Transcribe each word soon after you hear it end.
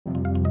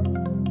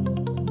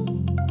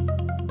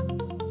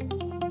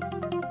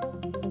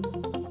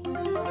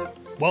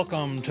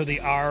Welcome to the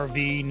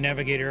RV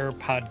Navigator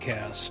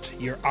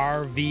Podcast, your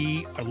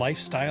RV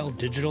lifestyle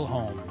digital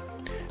home.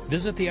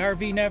 Visit the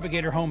RV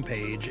Navigator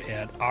homepage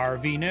at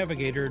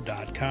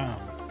rvnavigator.com.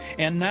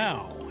 And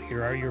now,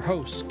 here are your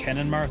hosts, Ken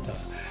and Martha,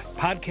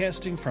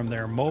 podcasting from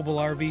their mobile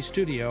RV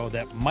studio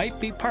that might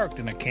be parked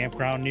in a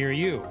campground near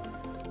you.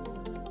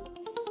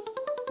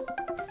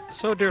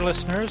 So, dear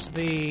listeners,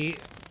 the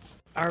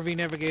RV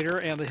Navigator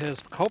and his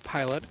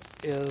co-pilot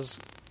is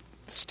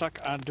stuck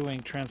on doing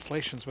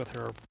translations with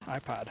her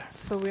iPod.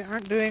 So we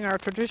aren't doing our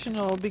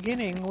traditional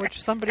beginning, which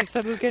somebody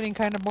said was getting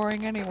kind of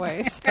boring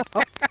anyway.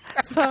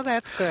 So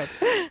that's good.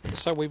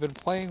 So we've been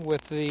playing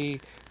with the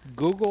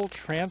Google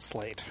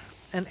Translate.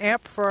 An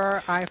app for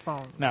our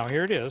iPhones. Now,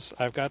 here it is.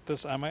 I've got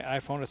this on my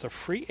iPhone. It's a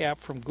free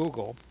app from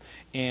Google.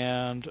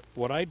 And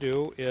what I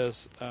do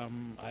is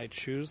I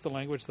choose the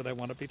language that I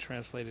want to be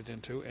translated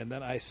into, and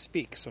then I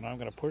speak. So now I'm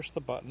going to push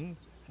the button,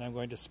 and I'm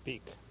going to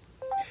speak.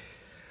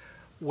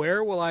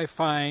 Where will I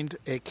find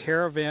a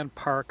caravan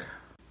park?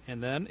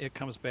 And then it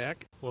comes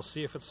back. We'll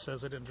see if it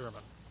says it in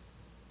German.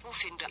 Wo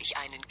finde ich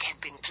einen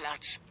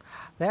Campingplatz?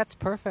 That's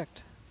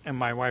perfect. And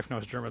my wife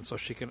knows German, so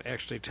she can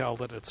actually tell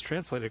that it's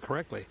translated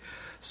correctly.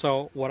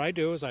 So what I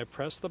do is I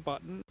press the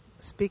button.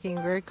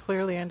 Speaking very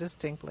clearly and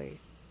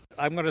distinctly.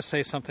 I'm going to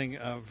say something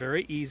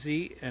very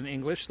easy in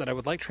English that I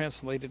would like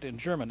translated in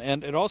German.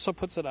 And it also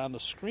puts it on the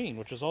screen,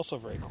 which is also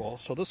very cool.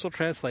 So this will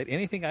translate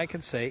anything I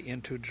can say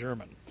into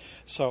German.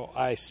 So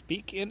I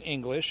speak in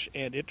English,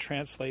 and it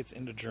translates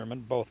into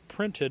German, both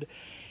printed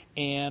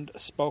and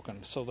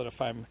spoken, so that if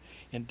I'm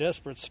in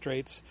desperate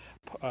straits,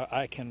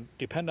 I can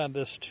depend on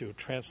this to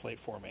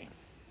translate for me.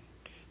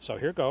 So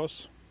here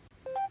goes.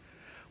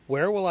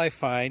 Where will I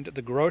find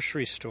the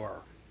grocery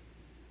store?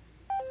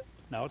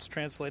 Now it's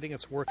translating,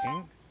 it's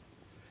working.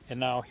 And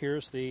now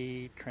here's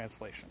the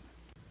translation.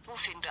 Wo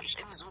finde ich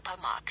im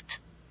Supermarkt?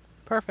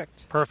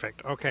 Perfect.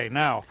 Perfect. Okay,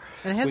 now.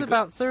 And it has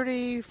about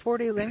 30,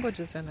 40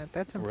 languages in it.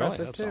 That's impressive,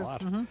 really? That's too. a lot.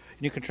 Mm-hmm. And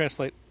you can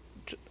translate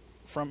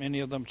from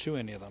any of them to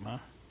any of them, huh?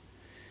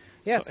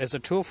 Yes. So as a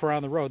tool for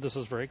on the road, this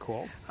is very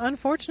cool.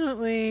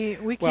 Unfortunately,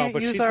 we can't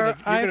use our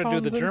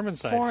iPhones do the German in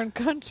side. foreign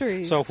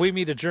countries. So if we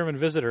meet a German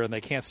visitor and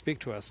they can't speak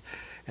to us,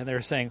 and they're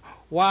saying,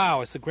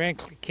 wow, it's the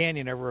Grand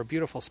Canyon over a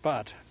beautiful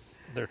spot.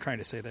 They're trying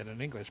to say that in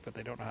English, but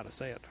they don't know how to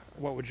say it.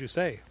 What would you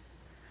say?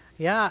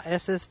 Ja,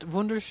 es ist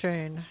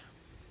wunderschön.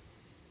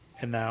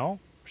 And now,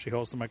 she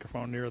holds the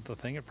microphone near the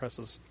thing and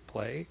presses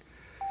play.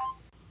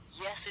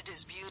 Yes, it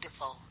is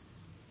beautiful.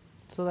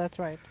 So that's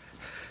right.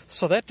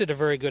 So that did a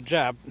very good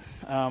job.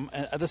 And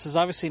this is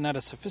obviously not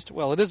a sophisticated...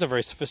 Well, it is a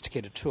very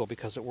sophisticated tool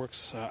because it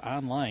works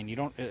online.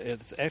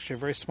 It's actually a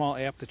very small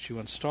app that you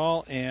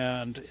install,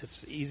 and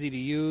it's easy to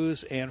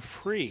use and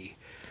free.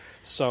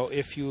 So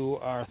if you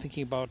are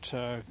thinking about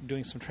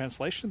doing some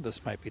translation,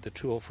 this might be the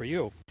tool for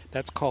you.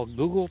 That's called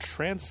Google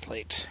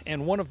Translate,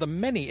 and one of the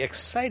many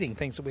exciting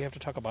things that we have to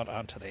talk about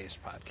on today's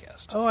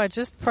podcast. Oh, I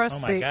just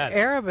pressed the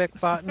Arabic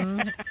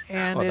button,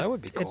 and that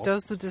would be cool. It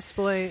does the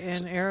display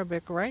in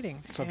Arabic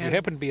writing. So if you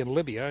happen to be in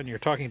Libya and you're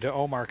talking to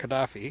Omar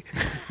Gaddafi...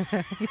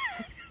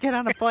 Get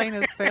on a plane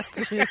as fast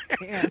as you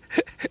can.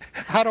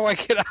 How do I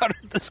get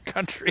out of this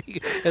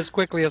country as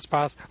quickly as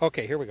possible?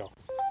 Okay, here we go.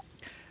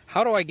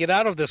 How do I get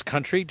out of this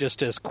country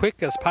just as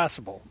quick as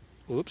possible?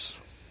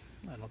 Oops.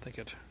 I don't think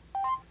it...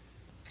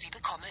 Wie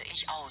bekomme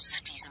ich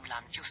aus diesem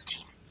Land,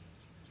 Justin?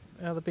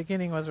 Well, the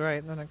beginning was right,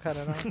 and then I cut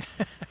it off.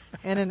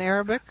 And in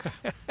Arabic?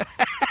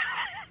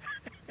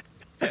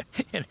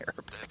 In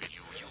Arabic.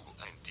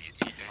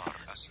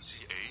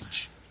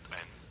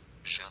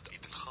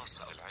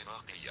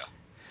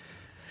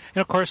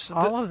 And of course...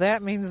 All of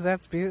that means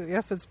that's beautiful.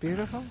 Yes, it's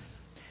beautiful.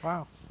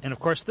 Wow. And of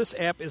course, this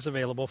app is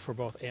available for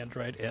both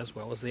Android as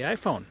well as the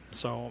iPhone,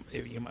 so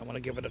you might want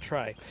to give it a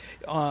try.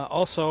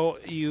 Also,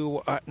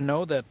 you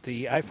know that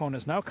the iPhone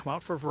has now come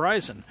out for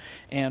Verizon,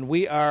 and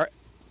we are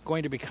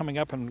going to be coming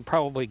up and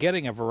probably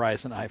getting a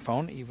Verizon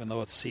iPhone, even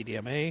though it's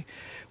CDMA,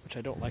 which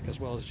I don't like as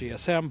well as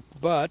GSM,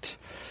 but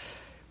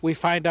we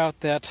find out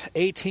that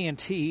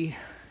AT&T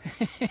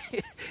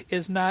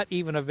is not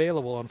even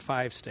available in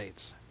 5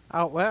 states.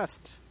 Out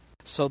west.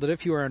 So that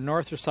if you are in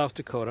North or South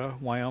Dakota,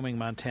 Wyoming,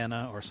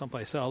 Montana, or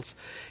someplace else,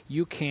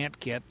 you can't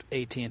get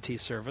AT&T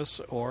service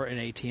or an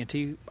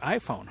AT&T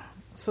iPhone.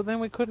 So then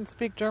we couldn't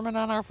speak German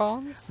on our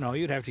phones? No,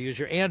 you'd have to use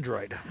your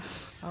Android,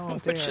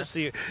 which is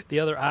the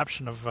other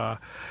option of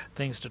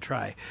things to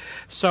try.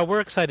 So we're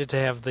excited to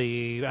have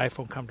the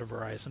iPhone come to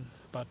Verizon,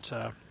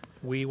 but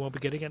we won't be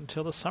getting it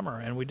until the summer,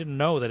 and we didn't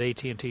know that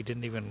AT&T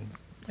didn't even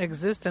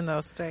exist in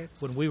those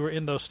states. When we were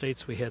in those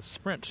states, we had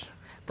Sprint.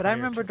 But I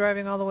remember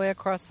driving all the way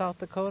across South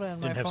Dakota,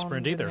 and my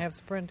phone didn't have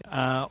Sprint.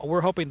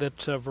 We're hoping that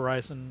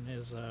Verizon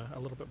is a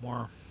little bit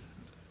more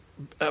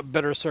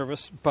better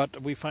service,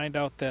 but we find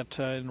out that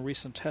in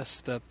recent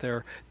tests that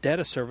their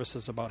data service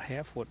is about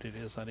half what it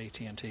is on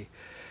AT&T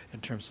in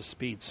terms of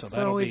speed. So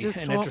that'll be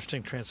an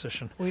interesting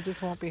transition. We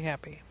just won't be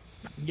happy.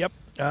 Yep.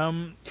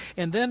 And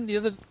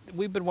then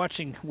we've been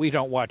watching. We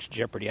don't watch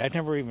Jeopardy. I've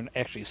never even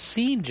actually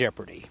seen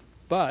Jeopardy,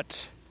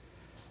 but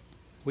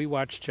We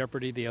watched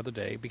Jeopardy the other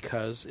day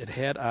because it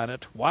had on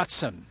it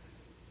Watson,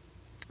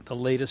 the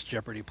latest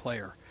Jeopardy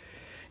player.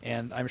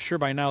 And I'm sure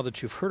by now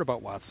that you've heard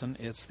about Watson.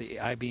 It's the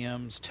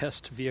IBM's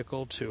test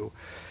vehicle to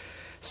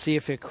see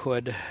if it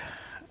could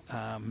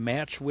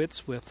match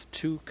wits with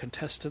two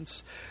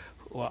contestants,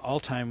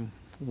 all-time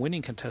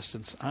winning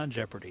contestants on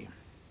Jeopardy.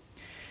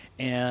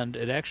 And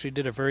it actually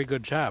did a very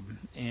good job.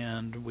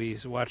 And we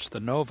watched the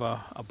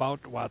Nova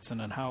about Watson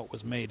and how it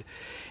was made.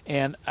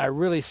 And I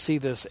really see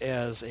this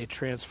as a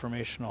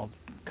transformational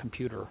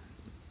computer.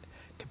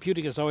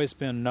 Computing has always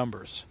been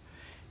numbers.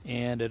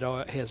 And it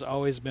has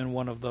always been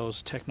one of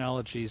those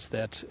technologies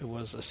that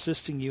was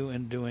assisting you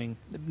in doing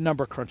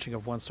number crunching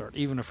of one sort.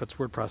 Even if it's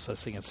word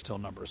processing, it's still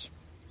numbers.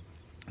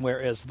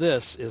 Whereas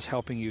this is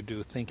helping you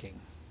do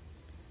thinking.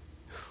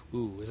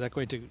 Ooh, is that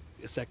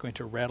going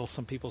to rattle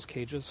some people's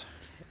cages?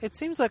 It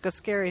seems like a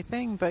scary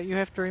thing, but you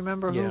have to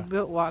remember who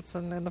built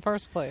Watson in the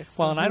first place.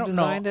 Well, and I don't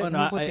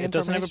know. It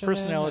doesn't have a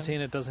personality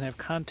and it doesn't have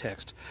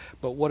context.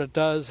 But what it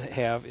does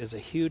have is a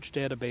huge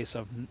database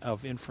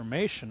of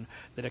information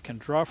that it can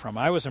draw from.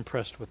 I was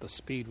impressed with the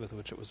speed with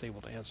which it was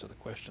able to answer the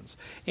questions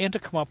and to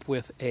come up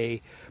with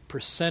a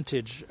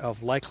percentage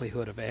of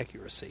likelihood of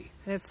accuracy.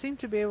 And it seemed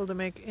to be able to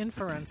make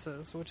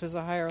inferences, which is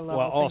a higher level.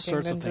 Well, all thinking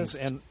sorts of than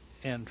things.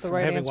 And from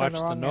right having watched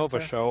the Nova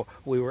answer. show,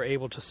 we were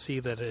able to see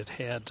that it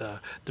had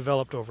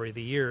developed over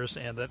the years,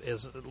 and that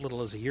as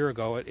little as a year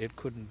ago, it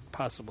couldn't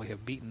possibly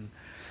have beaten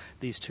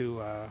these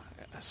two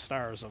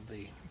stars of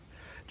the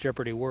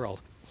Jeopardy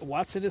world.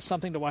 Watson is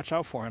something to watch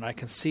out for, and I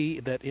can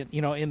see that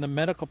in the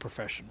medical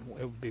profession,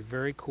 it would be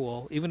very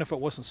cool, even if it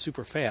wasn't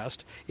super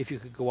fast, if you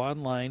could go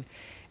online,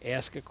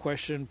 ask a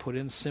question, put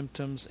in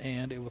symptoms,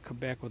 and it would come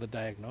back with a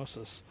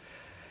diagnosis.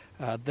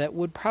 That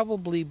would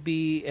probably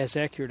be as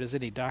accurate as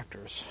any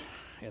doctor's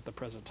at the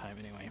present time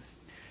anyway.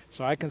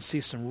 So I can see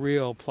some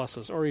real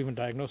pluses, or even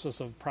diagnosis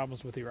of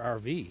problems with your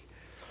RV.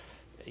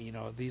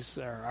 These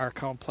are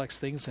complex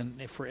things,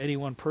 and for any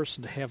one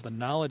person to have the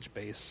knowledge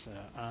base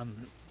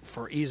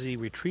for easy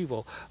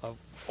retrieval of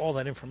all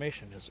that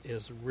information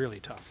is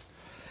really tough.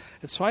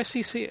 And so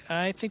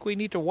I think we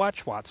need to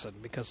watch Watson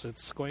because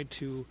it's going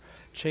to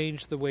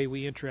change the way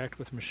we interact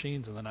with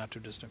machines in the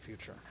not-too-distant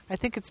future. I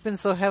think it's been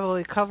so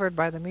heavily covered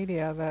by the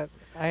media that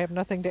I have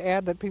nothing to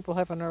add that people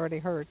haven't already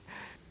heard.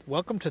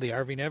 Welcome to the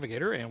RV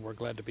Navigator, and we're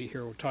glad to be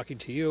here talking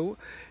to you.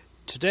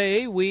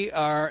 Today we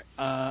are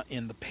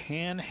in the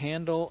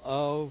panhandle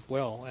of,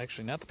 well,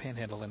 actually not the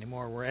panhandle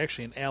anymore. We're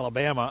actually in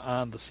Alabama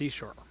on the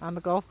seashore. On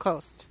the Gulf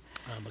Coast.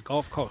 On the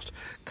Gulf Coast,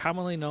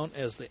 commonly known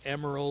as the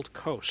Emerald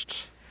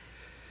Coast.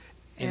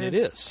 And it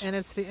is. And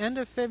it's the end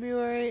of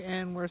February,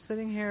 and we're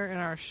sitting here in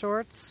our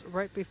shorts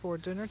right before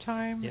dinner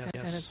time. Yes.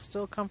 And it's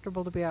still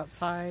comfortable to be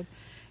outside.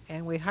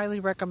 And we highly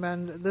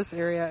recommend this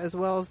area as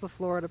well as the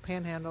Florida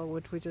Panhandle,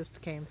 which we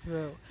just came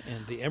through.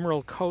 And the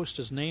Emerald Coast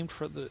is named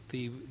for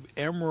the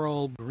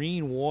emerald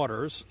green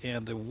waters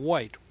and the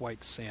white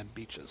sand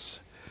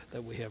beaches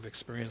that we have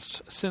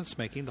experienced since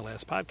making the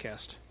last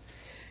podcast.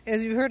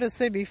 As you heard us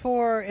say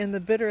before, in the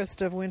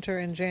bitterest of winter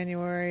in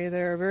January,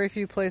 there are very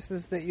few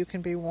places that you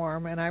can be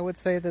warm, and I would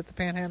say that the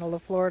Panhandle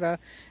of Florida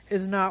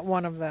is not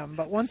one of them.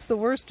 But once the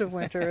worst of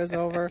winter is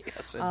over,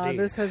 Yes,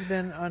 this has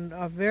been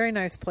a very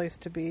nice place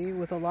to be,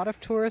 with a lot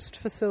of tourist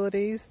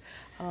facilities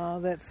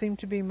that seem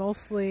to be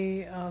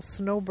mostly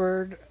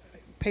snowbird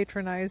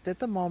patronized at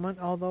the moment,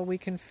 although we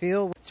can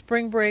feel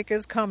spring break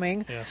is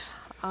coming. Yes.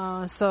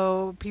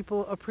 So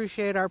people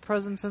appreciate our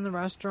presence in the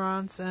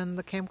restaurants, and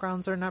the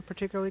campgrounds are not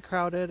particularly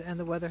crowded, and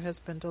the weather has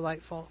been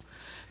delightful.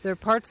 There are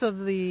parts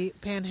of the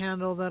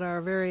Panhandle that are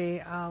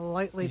very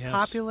lightly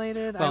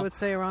populated. Well, I would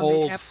say around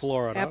old the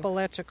Florida.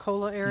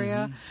 Apalachicola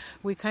area.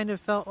 Mm-hmm. We kind of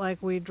felt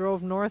like we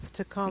drove north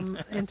to come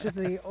into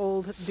the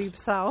old deep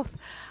south.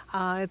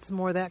 It's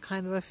more that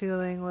kind of a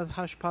feeling with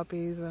hush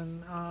puppies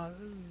and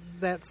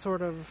that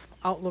sort of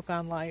outlook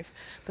on life.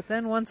 But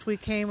then once we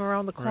came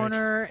around the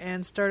corner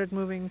and started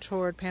moving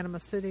toward Panama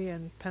City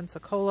and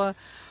Pensacola,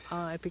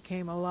 it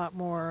became a lot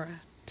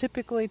more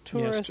typically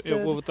touristed.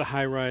 Yes, with the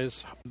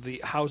high-rise,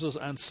 the houses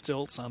on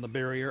stilts on the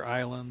barrier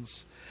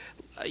islands.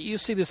 You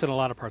see this in a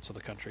lot of parts of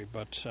the country,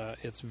 but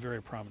it's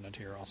very prominent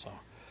here also.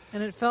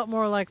 And it felt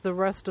more like the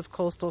rest of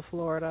coastal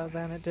Florida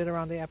than it did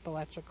around the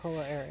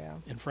Apalachicola area.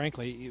 And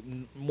frankly,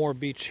 more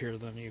beach here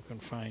than you can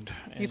find.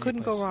 You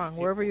couldn't go wrong.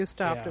 Wherever you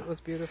stopped, it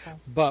was beautiful.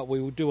 But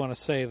we do want to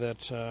say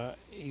that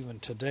even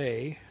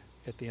today,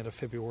 at the end of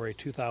February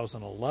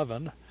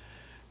 2011,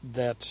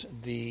 that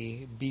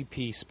the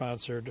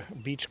BP-sponsored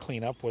beach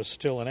cleanup was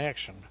still in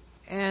action.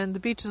 And the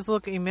beaches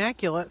look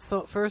immaculate,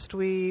 so at first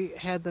we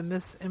had the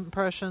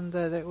misimpression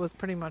that it was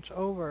pretty much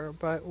over,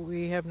 but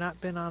we have not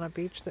been on a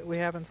beach that we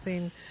haven't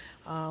seen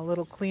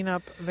little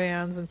cleanup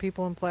vans and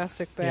people in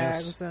plastic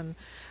bags. Yes. And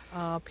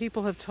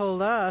People have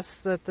told us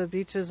that the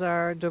beaches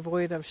are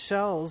devoid of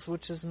shells,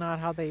 which is not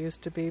how they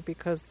used to be,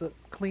 because the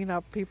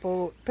cleanup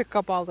people pick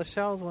up all the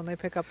shells when they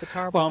pick up the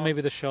tar balls. Well,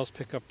 maybe the shells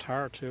pick up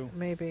tar too.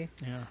 Maybe.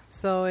 Yeah.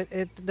 So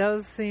it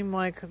does seem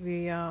like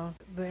the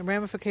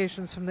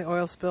ramifications from the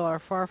oil spill are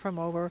far from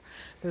over.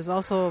 There's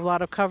also a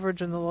lot of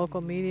coverage in the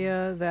local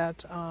media that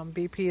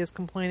BP is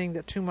complaining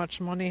that too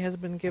much money has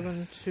been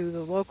given to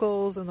the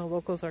locals, and the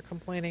locals are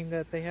complaining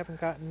that they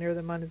haven't gotten near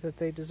the money that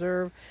they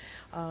deserve.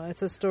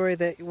 It's a story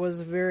that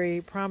was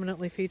very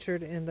prominently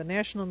featured in the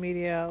national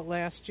media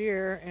last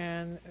year,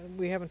 and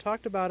we haven't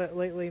talked about it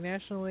lately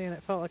nationally, and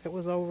it felt like it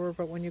was over,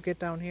 but when you get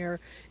down here,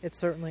 it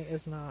certainly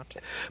is not.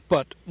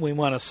 But we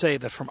want to say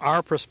that from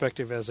our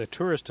perspective as a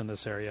tourist in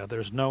this area,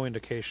 there's no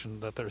indication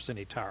that there's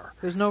any tar.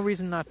 There's no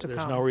reason not to come.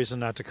 There's no reason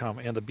not to come,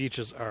 and the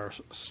beaches are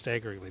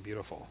staggeringly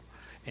beautiful.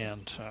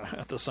 And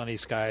the sunny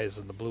skies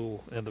and the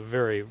blue and the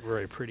very,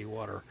 very pretty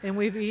water. And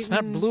we've eaten, it's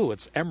not blue,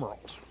 it's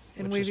emerald.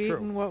 And we've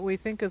eaten what we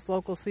think is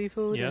local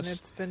seafood, yes. And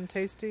it's been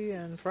tasty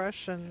and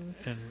fresh and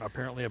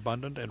apparently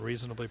abundant and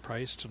reasonably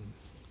priced. And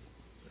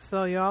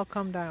so y'all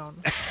come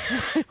down.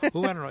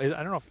 Ooh, I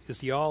don't know.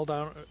 Is y'all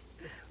down?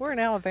 We're in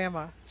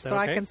Alabama, so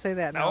okay? I can say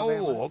that in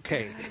Alabama. Oh,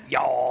 okay.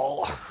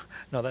 Y'all.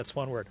 No, that's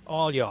one word.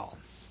 All y'all.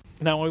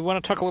 Now, we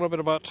want to talk a little bit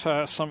about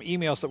some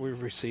emails that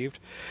we've received.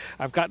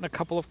 I've gotten a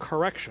couple of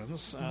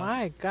corrections.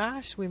 My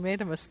gosh, we made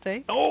a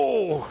mistake?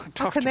 Oh,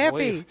 tough to believe. How can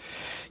that be?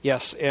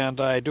 Yes,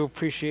 and I do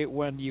appreciate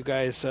when you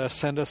guys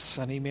send us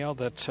an email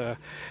that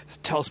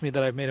tells me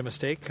that I've made a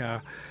mistake.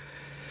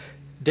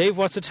 Dave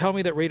wants to tell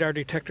me that radar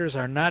detectors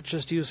are not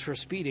just used for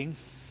speeding.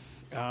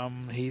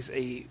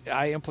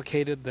 I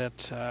implicated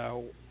that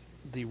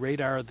the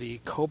radar, the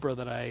Cobra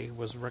that I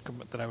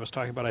was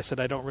talking about, I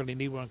said I don't really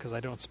need one because I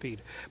don't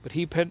speed. But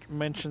he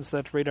mentions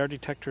that radar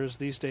detectors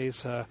these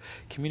days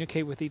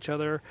communicate with each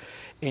other,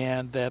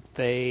 and that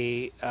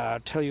they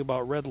tell you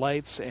about red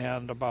lights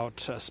and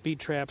about speed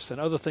traps and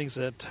other things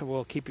that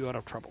will keep you out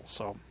of trouble.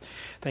 So,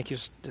 thank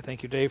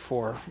you, Dave,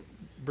 for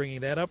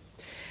bringing that up.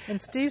 And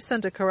Steve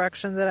sent a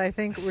correction that I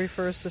think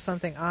refers to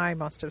something I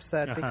must have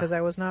said, because I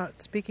was not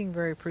speaking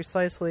very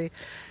precisely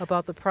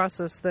about the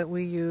process that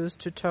we use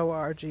to tow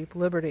our Jeep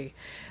Liberty.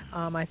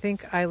 I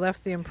think I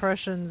left the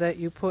impression that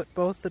you put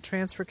both the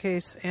transfer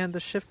case and the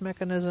shift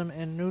mechanism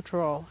in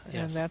neutral, yes.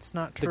 And that's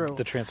not true.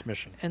 The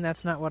transmission. And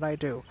that's not what I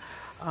do.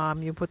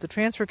 You put the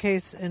transfer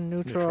case in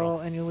neutral.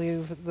 And you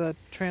leave the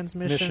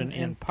transmission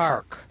in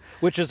park.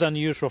 Which is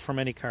unusual for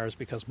many cars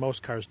because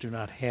most cars do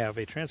not have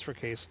a transfer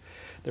case,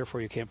 therefore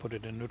you can't put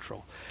it in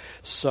neutral.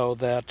 So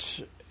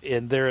that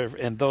in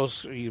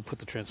those you put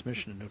the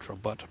transmission in neutral,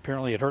 but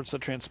apparently it hurts the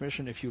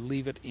transmission if you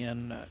leave it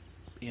in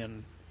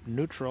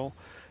neutral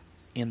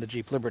in the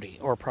Jeep Liberty,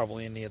 or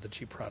probably any of the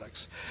Jeep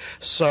products.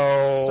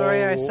 So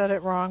sorry I said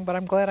it wrong, but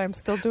I'm glad I'm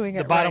still doing it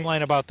right. The bottom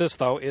line about this,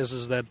 though,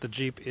 is that the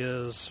Jeep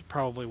is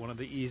probably one of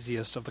the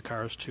easiest of the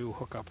cars to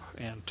hook up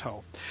and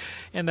tow.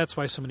 And that's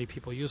why so many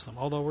people use them.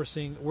 Although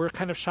we're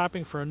kind of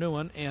shopping for a new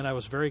one, and I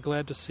was very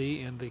glad to see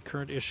in the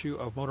current issue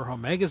of Motorhome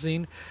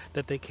Magazine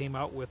that they came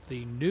out with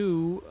the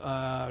new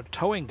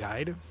towing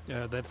guide.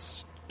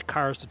 That's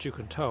cars that you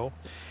can tow.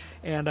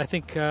 And I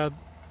think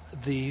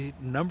the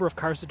number of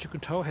cars that you can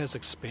tow has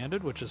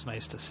expanded, which is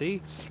nice to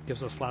see.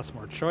 Gives us lots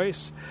more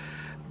choice.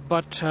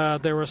 But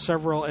there were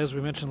several, as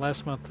we mentioned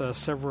last month,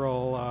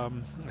 several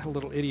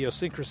little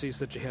idiosyncrasies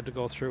that you had to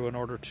go through in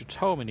order to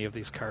tow many of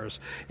these cars.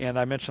 And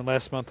I mentioned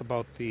last month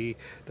about the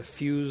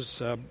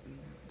fuse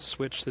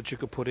switch that you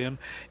could put in,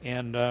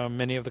 and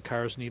many of the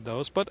cars need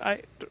those. But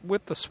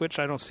with the switch,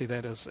 I don't see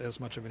that as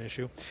much of an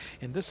issue.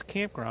 In this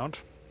campground,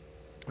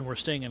 and we're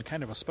staying in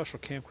kind of a special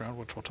campground,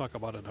 which we'll talk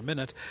about in a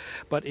minute.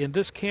 But in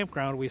this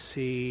campground, we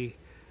see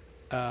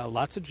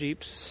lots of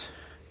Jeeps,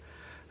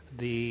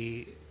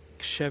 the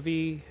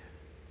Chevy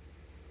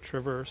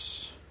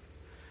Traverse,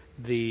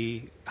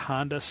 the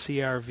Honda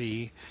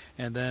CR-V,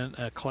 and then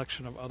a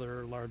collection of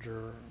other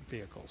larger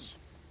vehicles.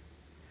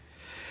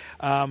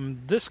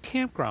 This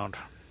campground,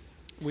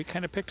 we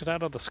kind of picked it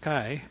out of the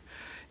sky,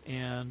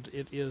 and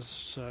it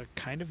is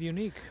kind of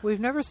unique.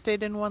 We've never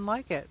stayed in one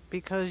like it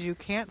because you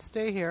can't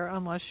stay here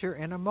unless you're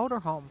in a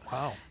motorhome.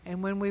 Wow!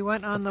 And when we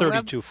went on the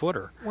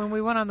 32-footer, when we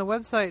went on the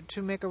website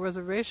to make a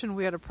reservation,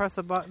 we had to press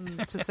a button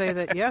to say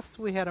that yes,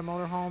 we had a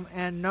motorhome,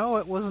 and no,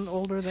 it wasn't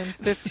older than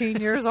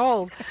 15 years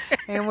old.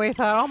 And we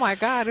thought, oh my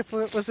God, if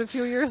it was a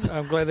few years.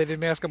 I'm glad they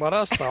didn't ask about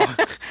us though.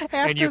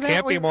 And you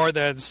can't be more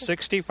than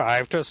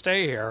 65 to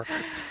stay here.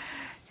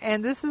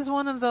 And this is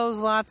one of those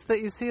lots that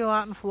you see a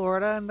lot in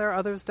Florida, and there are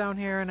others down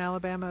here in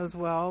Alabama as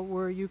well,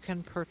 where you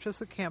can purchase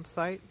a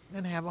campsite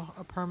and have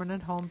a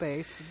permanent home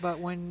base. But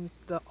when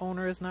the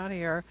owner is not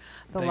here,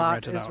 the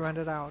lot is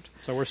rented out.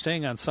 So we're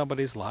staying on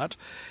somebody's lot,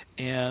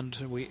 and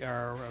we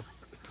are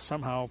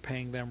somehow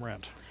paying them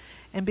rent.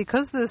 And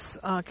because this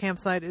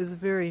campsite is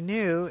very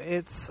new,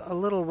 it's a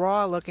little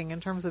raw looking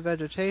in terms of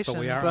vegetation. But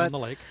we are on the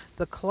lake.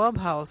 The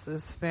clubhouse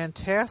is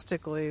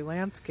fantastically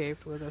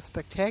landscaped with a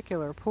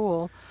spectacular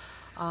pool.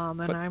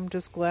 And I'm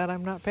just glad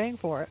I'm not paying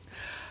for it.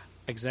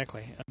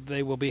 Exactly.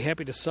 They will be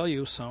happy to sell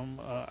you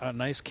a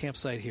nice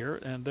campsite here,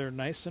 and they're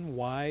nice and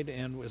wide,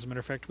 and as a matter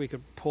of fact, we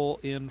could pull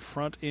in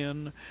front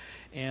in,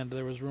 and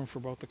there was room for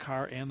both the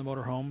car and the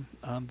motorhome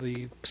on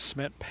the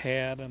cement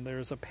pad, and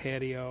there's a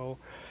patio,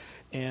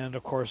 and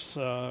of course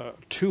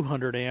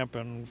 200 amp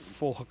and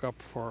full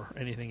hookup for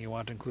anything you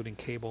want, including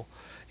cable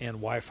and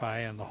Wi-Fi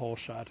and the whole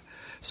shot.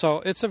 So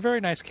it's a very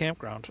nice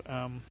campground.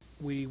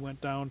 We went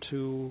down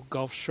to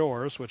Gulf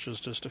Shores, which is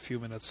just a few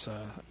minutes,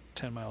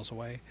 10 miles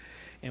away,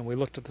 and we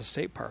looked at the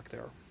state park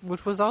there.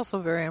 Which was also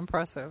very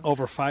impressive.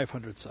 Over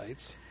 500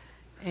 sites.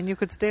 And you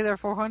could stay there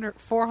for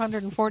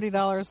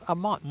 $440 a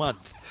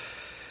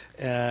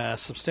month.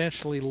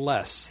 Substantially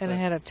less. And it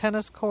had a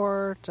tennis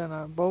court and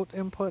a boat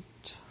input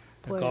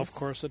place. A golf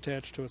course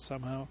attached to it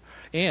somehow.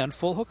 And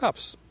full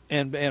hookups.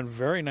 And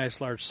very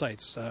nice large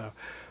sites.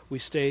 We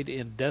stayed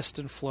in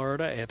Destin,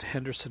 Florida at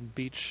Henderson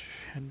Beach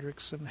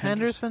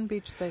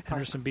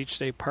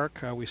State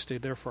Park. We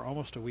stayed there for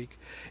almost a week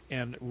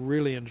and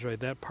really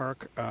enjoyed that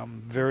park.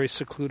 Very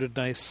secluded,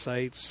 nice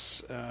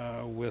sites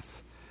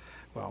with,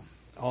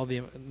 all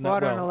the...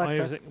 Water and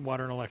electric.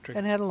 Water and electric.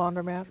 And had a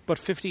laundromat. But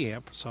 50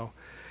 amp, so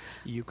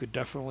you could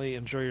definitely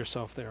enjoy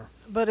yourself there.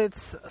 But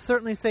it's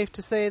certainly safe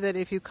to say that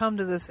if you come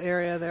to this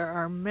area, there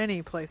are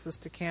many places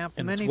to camp,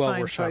 and many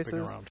fine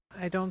choices.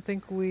 I don't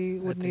think we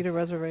would need a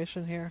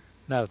reservation here.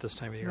 Not at this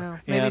time of year. No,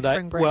 maybe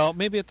spring break. Well,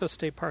 maybe at the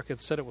state park it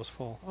said it was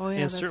full. Oh, yeah,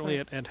 and that's certainly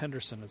right. at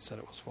Henderson it said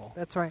it was full.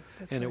 That's right.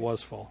 It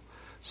was full.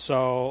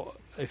 So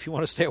if you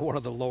want to stay at one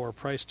of the lower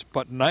priced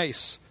but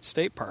nice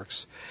state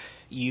parks,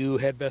 you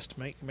had best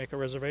make a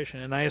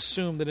reservation. And I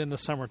assume that in the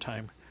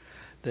summertime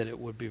that it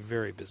would be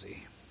very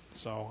busy.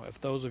 So if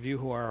those of you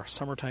who are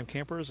summertime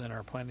campers and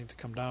are planning to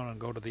come down and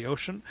go to the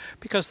ocean,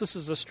 because this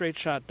is a straight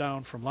shot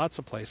down from lots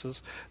of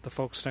places. The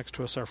folks next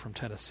to us are from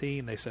Tennessee,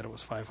 and they said it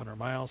was 500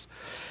 miles.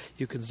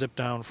 You can zip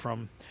down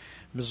from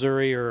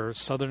Missouri or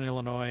southern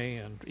Illinois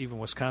and even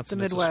Wisconsin.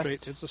 The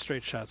Midwest. It's a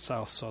straight shot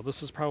south. So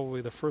this is probably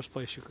the first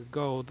place you could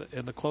go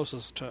and the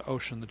closest to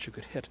ocean that you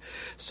could hit.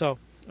 So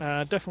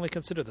definitely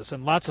consider this,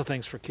 and lots of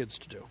things for kids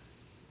to do.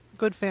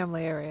 Good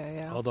family area,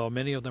 yeah. Although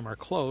many of them are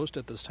closed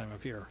at this time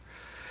of year,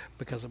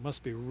 because it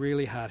must be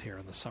really hot here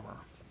in the summer.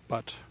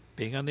 But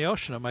being on the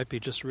ocean, it might be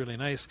just really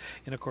nice.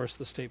 And, of course,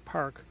 the state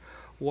park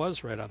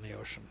was right on the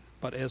ocean.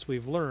 But as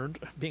we've learned,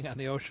 being on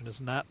the ocean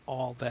is not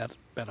all that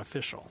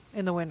beneficial.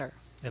 In the winter.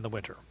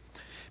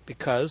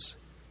 Because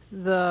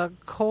the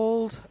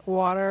cold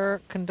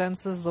water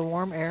condenses the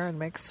warm air and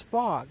makes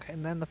fog.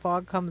 And then the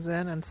fog comes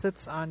in and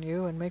sits on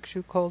you and makes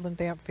you cold and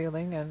damp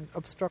feeling and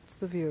obstructs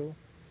the view.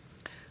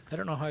 I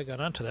don't know how I got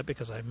onto that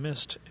because I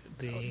missed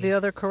the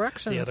other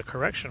correction. The other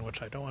correction,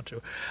 which I don't want to.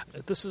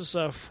 This is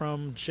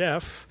from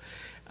Jeff.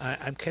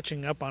 I'm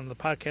catching up on the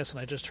podcast,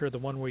 and I just heard the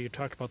one where you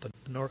talked about the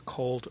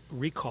Norcold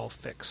recall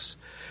fix.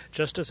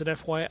 Just as an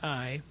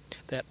FYI,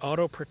 that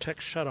auto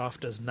protect shutoff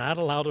does not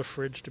allow the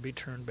fridge to be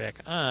turned back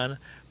on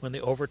when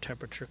the over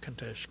temperature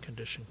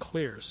condition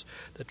clears.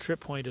 The trip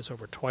point is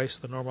over twice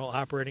the normal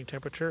operating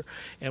temperature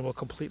and will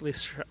completely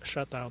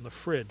shut down the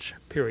fridge,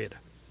 period.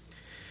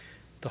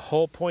 The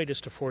whole point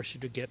is to force you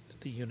to get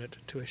the unit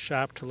to a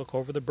shop to look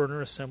over the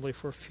burner assembly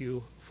for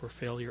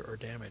failure or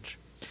damage.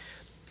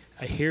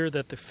 I hear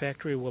that the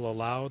factory will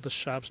allow the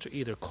shops to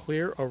either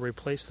clear or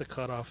replace the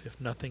cutoff if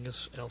nothing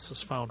else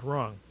is found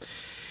wrong.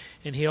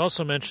 And he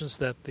also mentions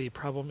that the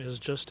problem is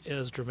just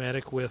as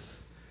dramatic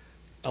with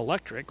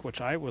electric, which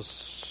I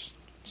was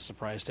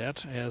surprised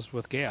at, as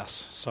with gas,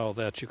 so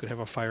that you could have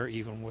a fire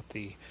even with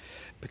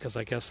because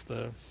I guess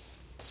the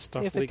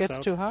stuff leaks out. If it gets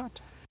too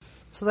hot.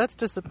 So that's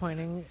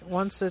disappointing.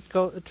 Once it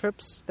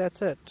trips,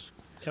 that's it.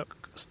 Yep.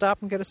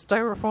 Stop and get a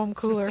styrofoam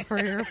cooler for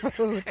your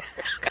food,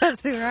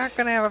 because you're not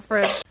going to have a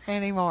fridge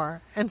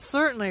anymore. And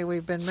certainly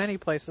we've been many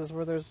places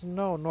where there's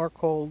no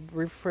Norcold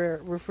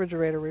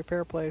refrigerator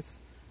repair place.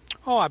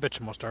 Oh, I bet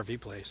you most RV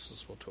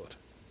places will do it.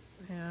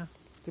 Yeah,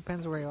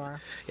 depends where you are.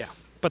 Yeah,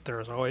 but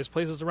there's always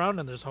places around,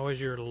 and there's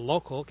always your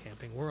local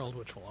Camping World,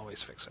 which will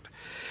always fix it.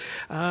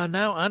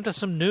 Now, on to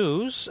some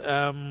news.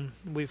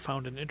 We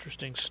found an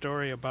interesting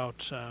story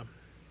about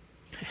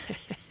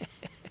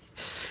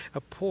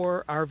a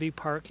poor RV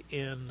park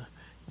in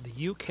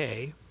the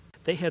UK.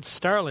 They had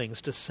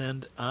starlings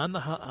descend on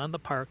the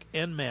park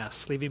en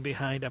masse, leaving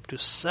behind up to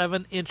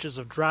 7 inches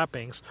of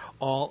droppings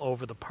all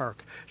over the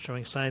park,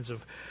 showing signs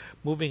of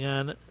moving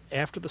on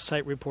after the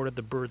site reported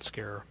the bird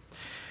scare.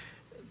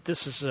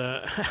 This is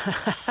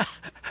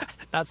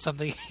not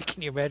something.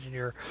 Can you imagine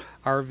your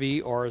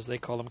RV, or as they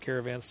call them,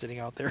 caravan, sitting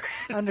out there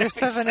under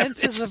 7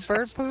 inches of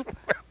bird poop?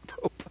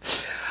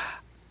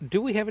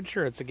 Do we have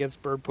insurance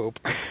against bird poop?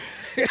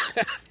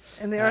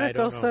 And the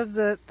article says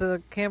that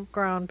the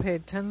campground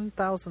paid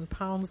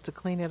 £10,000 to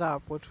clean it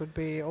up, which would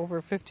be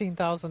over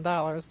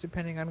 $15,000,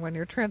 depending on when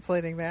you're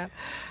translating that.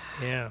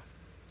 Yeah.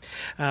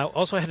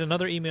 Also, I had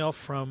another email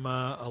from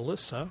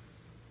Alyssa,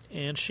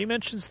 And she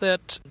mentions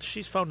that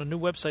she's found a new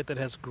website that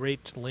has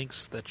great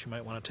links that you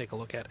might want to take a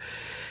look at.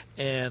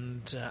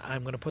 And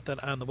I'm going to put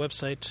that on the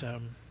website.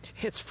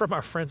 It's from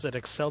our friends at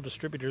Excel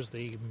Distributors,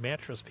 the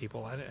mattress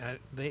people.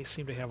 They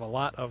seem to have a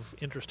lot of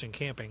interest in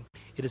camping.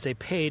 It is a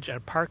page on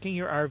parking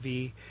your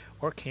RV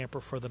or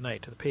camper for the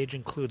night. The page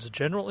includes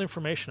general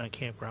information on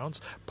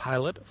campgrounds,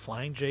 Pilot,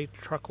 Flying J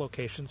truck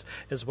locations,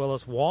 as well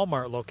as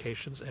Walmart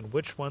locations and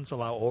which ones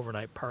allow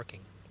overnight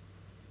parking.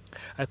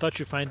 I thought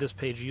you'd find this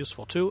page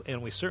useful too,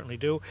 and we certainly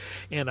do.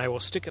 And I will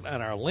stick it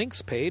on our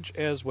links page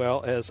as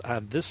well as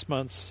on this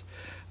month's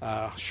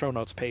show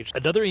notes page.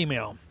 Another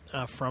email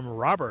from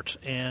Robert,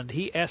 and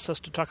he asked us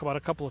to talk about a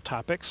couple of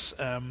topics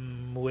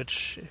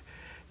which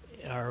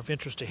are of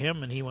interest to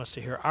him, and he wants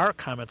to hear our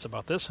comments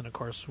about this, and of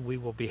course we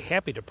will be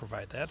happy to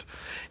provide that.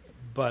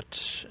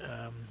 But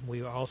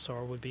we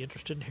also would be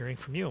interested in hearing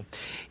from you.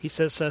 He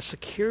says,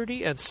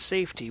 security and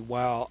safety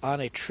while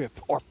on a trip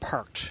or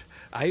parked.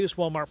 I use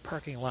Walmart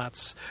parking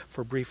lots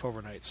for brief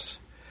overnights.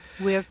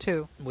 We have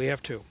two.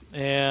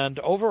 And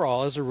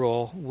overall, as a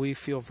rule, we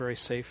feel very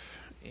safe,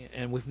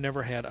 and we've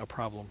never had a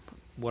problem,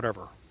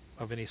 whatever,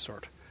 of any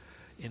sort,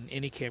 in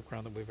any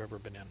campground that we've ever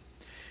been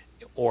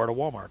in, or at a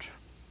Walmart.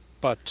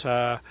 But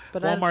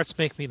Walmarts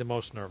make me the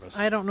most nervous.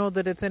 I don't know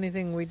that it's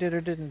anything we did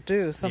or didn't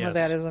do. Some of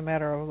that is a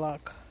matter of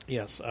luck.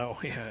 Yes. Oh,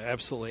 yeah,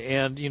 absolutely.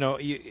 And,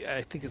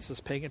 I think it's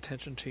just paying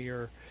attention to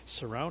your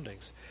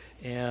surroundings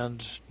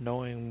and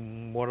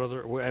knowing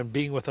and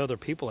being with other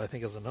people, I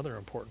think, is another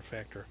important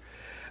factor.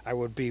 I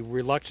would be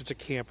reluctant to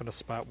camp in a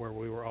spot where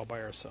we were all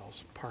by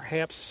ourselves.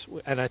 Perhaps,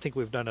 and I think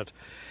we've done it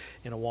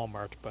in a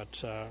Walmart,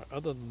 but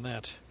other than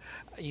that,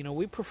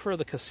 we prefer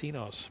the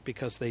casinos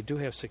because they do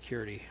have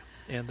security.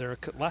 And there are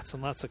lots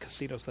and lots of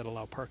casinos that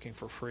allow parking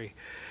for free.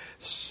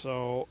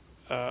 So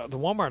the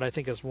Walmart, I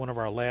think, is one of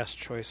our last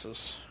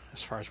choices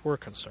as far as we're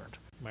concerned.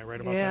 Am I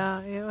right about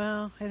that? Yeah,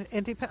 well,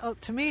 it depends.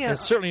 To me,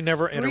 it's certainly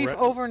never brief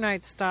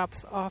overnight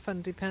stops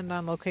often depend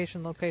on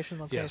location.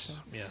 Yes.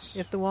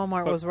 If the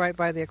Walmart was right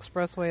by the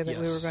expressway that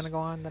we were going to go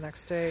on the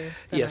next day.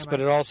 Yes,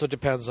 but it also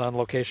depends on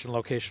location,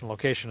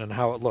 and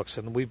how it looks.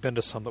 And we've been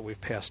to some that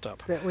we've passed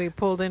up. That we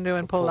pulled into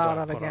and pulled out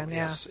of again,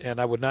 Yes, and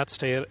I would not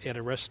stay at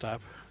a rest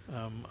stop.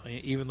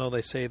 Even though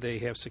they say they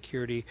have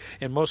security,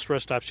 and most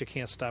rest stops you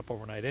can't stop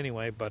overnight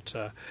anyway. But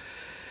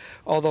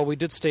although we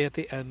did stay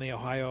on the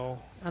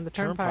Ohio on the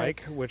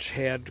Turnpike, which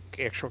had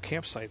actual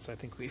campsites. I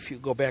think if you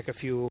go back a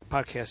few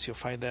podcasts, you'll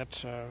find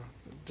that.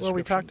 Well,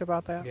 we talked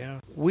about that. Yeah,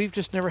 we've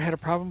just never had a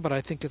problem, but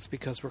I think it's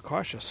because we're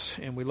cautious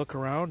and we look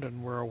around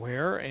and we're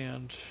aware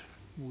and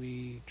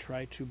we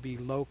try to be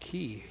low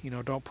key.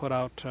 Don't put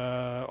out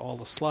all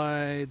the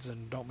slides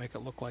and don't make it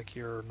look like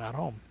you're not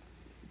home.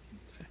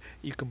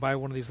 You can buy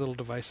one of these little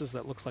devices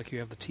that looks like you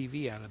have the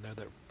TV on in there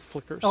that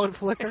flickers. Oh, it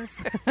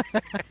flickers?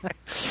 I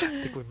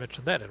think we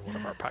mentioned that in one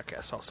of our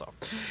podcasts also.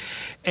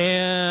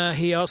 And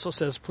he also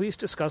says, please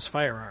discuss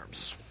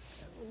firearms.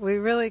 We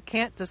really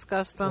can't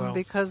discuss them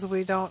because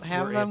we don't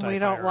have them. We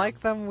don't like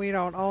them. We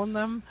don't own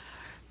them.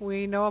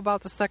 We know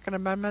about the Second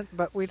Amendment,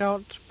 but we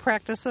don't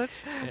practice it.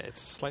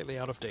 It's slightly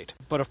out of date.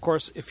 But, of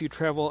course, if you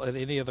travel in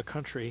any other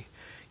country,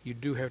 you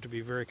do have to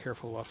be very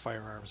careful about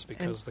firearms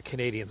because the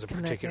Canadians in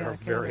particular are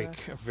very,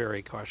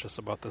 very cautious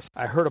about this.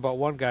 I heard about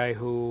one guy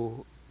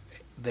who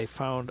they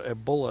found a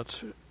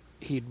bullet.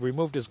 He'd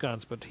removed his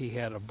guns, but he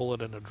had a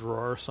bullet in a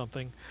drawer or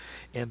something,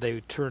 and they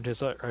turned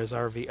his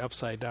RV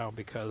upside down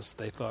because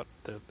they thought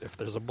that if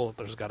there's a bullet,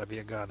 there's got to be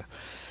a gun.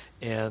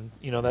 And,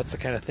 that's the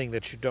kind of thing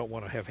that you don't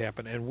want to have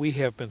happen. And we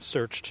have been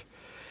searched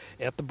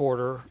at the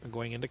border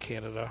going into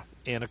Canada,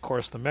 and of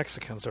course the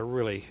Mexicans are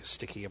really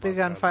sticky about big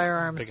on guns.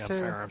 Firearms big too. on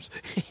firearms.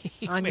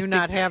 On you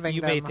not having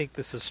you them. may think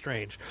this is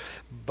strange,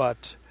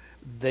 but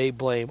they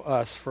blame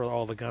us for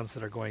all the guns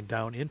that are going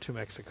down into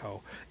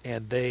Mexico,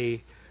 and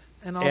they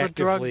and all the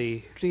drug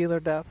dealer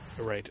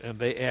deaths. Right, and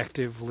they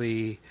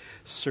actively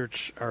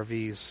search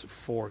RVs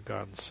for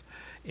guns,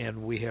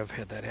 and we have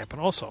had that happen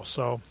also.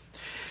 So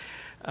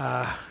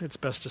it's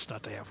best just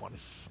not to have one.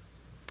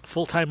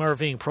 Full-time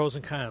RVing, pros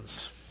and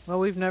cons. Well,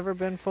 we've never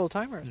been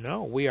full-timers.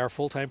 No, we are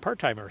full-time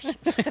part-timers.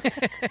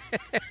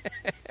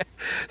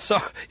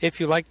 So if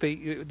you like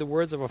the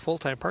words of a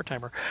full-time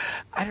part-timer,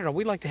 I don't know,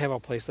 we'd like to have a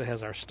place that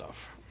has our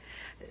stuff.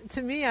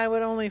 To me, I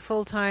would only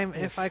full-time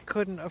if I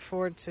couldn't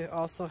afford to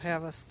also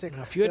have a stick-built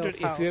house.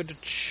 If you had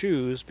to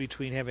choose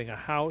between having a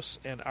house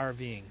and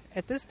RVing.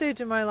 At this stage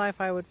in my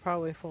life, I would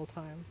probably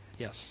full-time.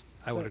 Yes,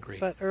 I would agree.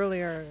 But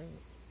earlier,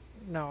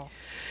 no.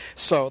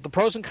 So the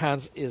pros and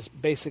cons is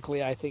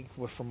basically, I think,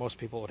 for most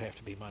people, it would have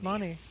to be money.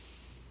 Money.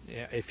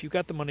 Yeah, if you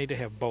got the money to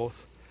have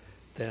both,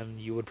 then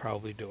you would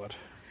probably do it.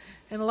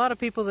 And a lot of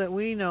people that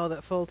we know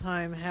that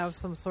full-time have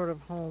some sort of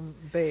home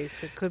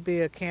base. It could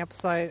be a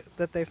campsite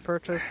that they've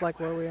purchased, like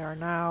where we are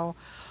now.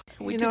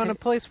 In a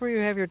place where you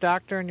have your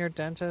doctor and your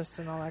dentist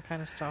and all that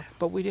kind of stuff.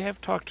 But we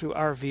have talked to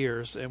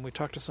RVers, and we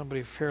talked to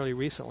somebody fairly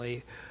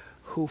recently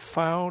who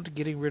found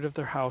getting rid of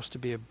their house to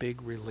be a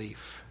big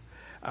relief.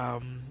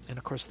 And,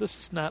 of course, this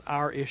is not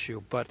our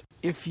issue, but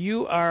if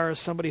you are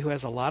somebody who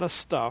has a lot of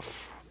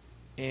stuff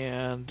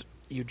and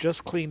you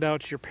just cleaned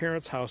out your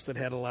parents' house that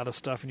had a lot of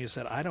stuff, and you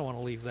said, I don't want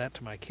to leave that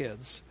to my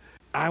kids.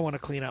 I want to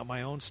clean out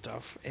my own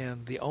stuff,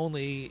 and the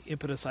only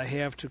impetus I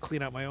have to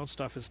clean out my own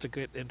stuff is to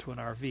get into an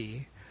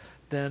RV,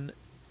 then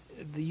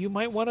you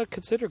might want to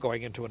consider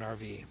going into an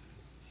RV.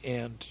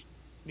 And,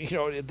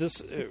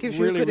 this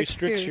really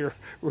restricts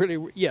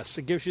yes,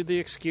 it gives you the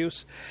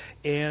excuse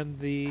and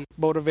the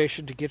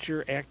motivation to get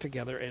your act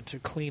together and to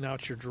clean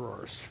out your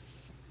drawers.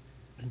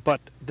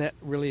 But that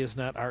really is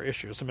not our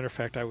issue. As a matter of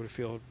fact, I would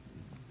feel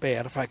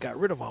bad if I got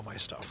rid of all my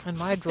stuff. And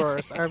my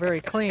drawers are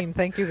very clean.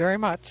 Thank you very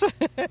much.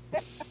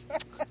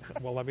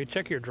 Well, let me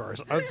check your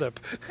drawers. Unzip.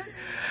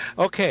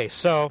 Okay,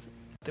 so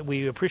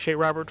we appreciate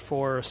Robert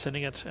for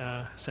sending us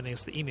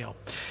the email.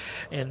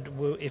 And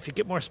if you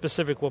get more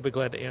specific, we'll be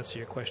glad to answer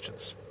your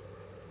questions.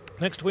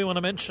 Next, we want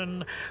to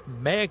mention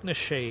Magna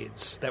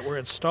Shades that were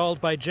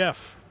installed by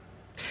Jeff.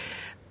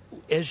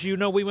 As you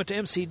know, we went to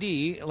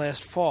MCD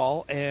last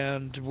fall,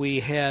 and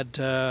we had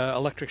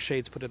electric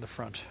shades put in the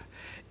front.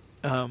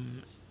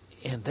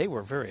 And they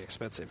were very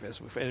expensive,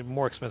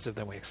 more expensive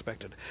than we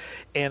expected.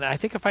 And I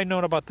think if I'd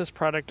known about this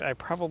product, I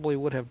probably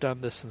would have done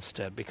this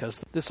instead,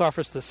 because this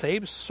offers the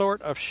same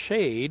sort of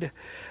shade,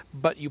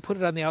 but you put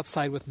it on the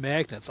outside with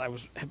magnets.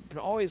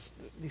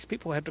 These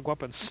people had to go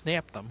up and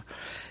snap them,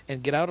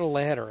 and get out a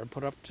ladder and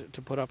put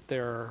up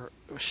their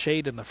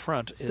shade in the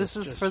front. This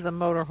is for the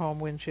motorhome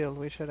windshield,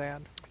 we should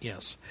add.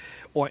 Yes,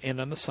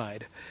 and on the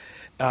side.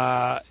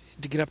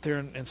 To get up there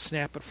and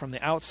snap it from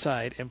the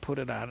outside and put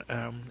it on.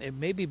 It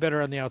may be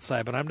better on the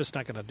outside, but I'm just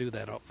not going to do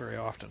that very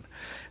often.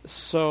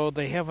 So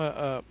they have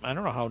I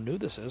don't know how new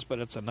this is, but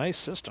it's a nice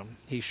system.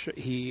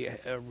 He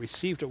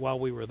received it while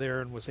we were there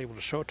and was able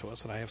to show it to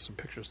us, and I have some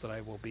pictures that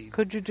I will be...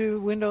 Could you do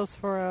windows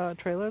for a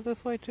trailer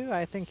this way, too?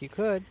 I think you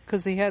could,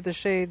 because he had the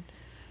shade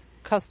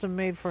custom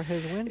made for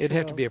his windshield. It'd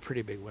have to be a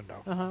pretty big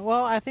window.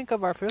 Well, I think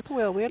of our fifth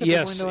wheel. We had a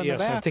big window in the back.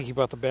 Yes, I'm thinking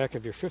about the back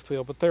of your fifth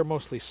wheel, but they're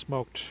mostly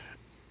smoked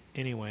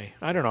anyway.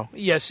 I don't know.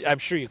 Yes, I'm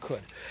sure you could.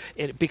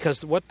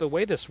 Because the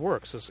way this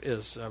works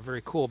is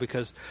very cool,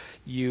 because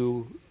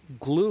you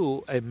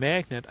glue a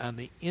magnet on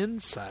the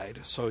inside,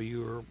 so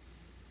you're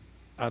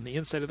on the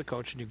inside of the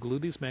coach, and you glue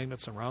these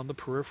magnets around the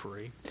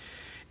periphery,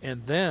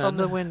 and then of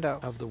the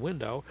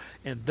window,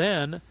 and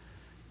then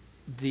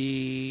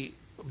the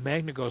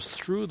magnet goes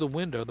through the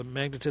window. The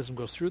magnetism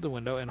goes through the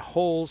window and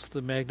holds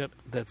the magnet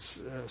that's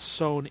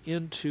sewn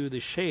into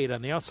the shade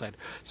on the outside.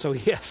 So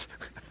yes.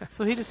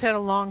 So he just had a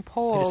long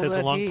pole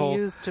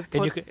used to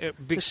put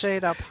the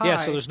shade up high. Yeah,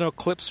 so there's no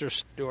clips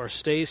or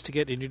stays to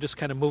get, and you just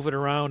kind of move it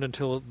around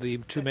until the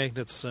two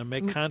magnets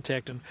make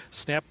contact and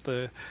snap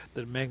the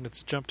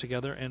magnets jump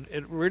together, and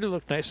it really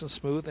looked nice and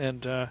smooth,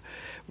 and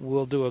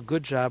will do a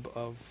good job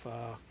of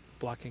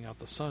blocking out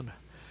the sun.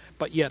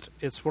 But yet,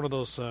 it's one of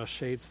those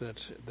shades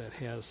that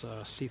has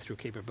see-through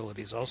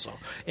capabilities also.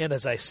 And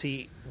as I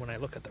see when I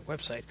look at the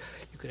website,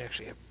 you can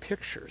actually have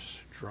pictures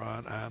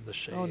drawn on the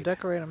shade. Oh,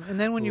 decorate them. And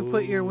then when you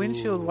put your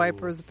windshield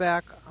wipers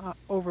back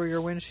over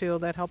your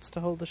windshield, that helps to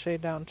hold the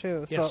shade down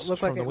too. So yes, it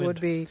looked like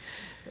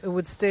it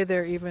would stay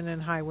there even in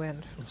high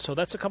wind. And so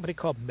that's a company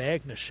called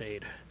Magna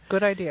Shade.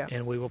 Good idea.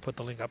 And we will put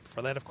the link up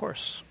for that, of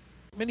course.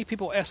 Many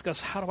people ask us,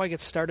 how do I get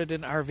started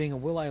in RVing,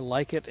 and will I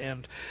like it,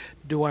 and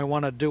do I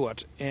want to do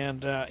it?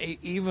 And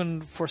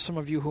even for some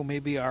of you who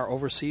maybe are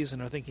overseas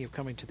and are thinking of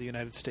coming to the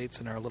United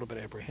States and are a little bit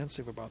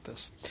apprehensive about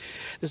this,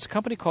 there's a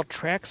company called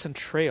Tracks and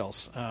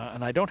Trails,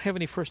 and I don't have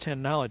any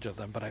first-hand knowledge of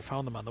them, but I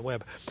found them on the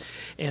web.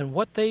 And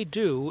what they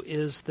do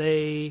is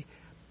they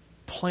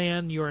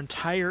plan your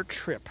entire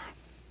trip,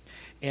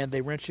 and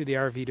they rent you the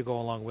RV to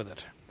go along with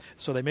it.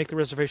 So they make the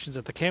reservations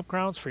at the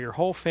campgrounds for your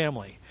whole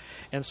family.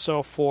 And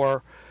so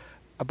for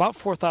about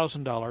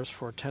 $4,000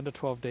 for 10 to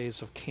 12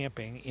 days of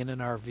camping in an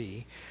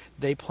RV.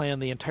 They plan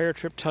the entire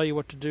trip, tell you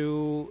what to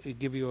do,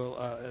 give you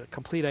a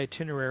complete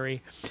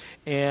itinerary,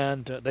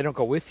 and they don't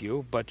go with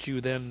you, but you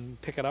then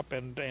pick it up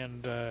and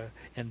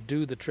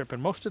do the trip.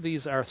 And most of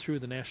these are through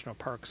the national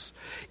parks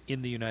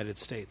in the United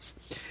States.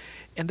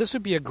 And this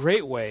would be a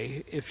great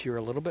way if you're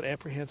a little bit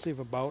apprehensive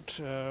about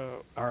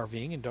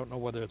RVing and don't know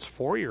whether it's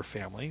for your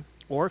family,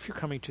 or if you're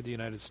coming to the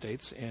United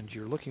States and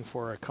you're looking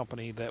for a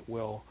company that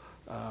will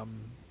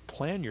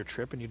plan your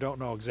trip and you don't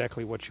know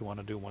exactly what you want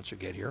to do once you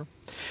get here.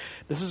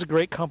 This is a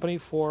great company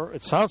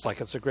it sounds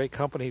like it's a great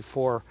company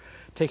for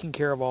taking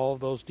care of all of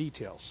those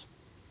details.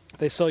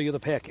 They sell you the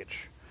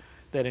package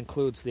that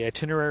includes the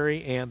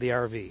itinerary and the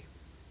RV.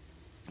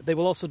 They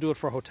will also do it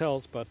for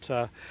hotels, but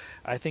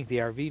I think the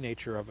RV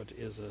nature of it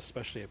is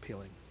especially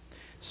appealing.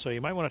 So you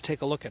might want to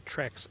take a look at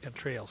Tracks and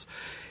Trails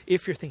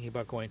if you're thinking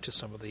about going to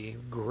some of the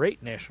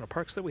great national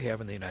parks that we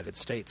have in the United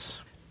States.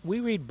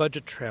 We read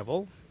Budget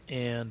Travel,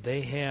 and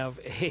they have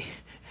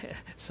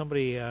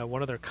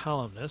one of their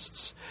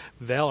columnists,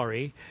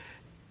 Valerie,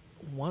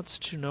 wants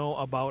to know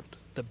about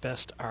the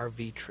best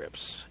RV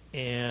trips.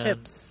 And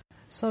tips.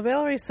 So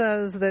Valerie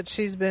says that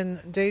she's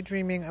been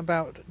daydreaming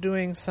about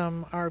doing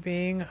some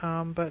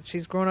RVing, but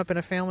she's grown up in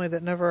a family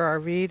that never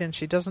RV'd, and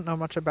she doesn't know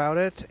much about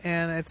it,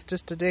 and it's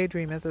just a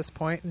daydream at this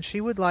point. And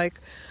she would like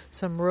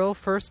some real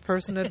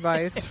first-person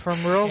advice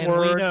from real and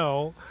word. We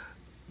know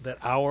that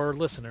our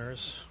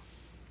listeners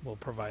will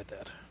provide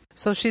that.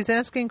 So she's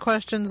asking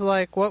questions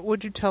like, what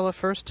would you tell a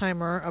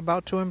first-timer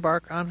about to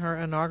embark on her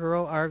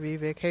inaugural RV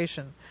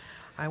vacation?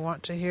 I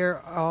want to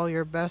hear all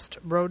your best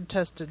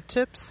road-tested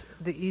tips,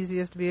 the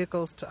easiest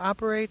vehicles to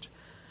operate,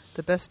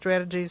 the best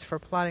strategies for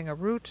plotting a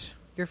route,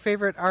 your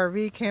favorite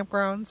RV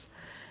campgrounds,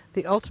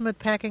 the ultimate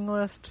packing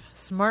list,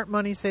 smart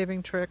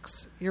money-saving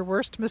tricks, your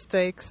worst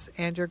mistakes,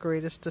 and your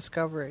greatest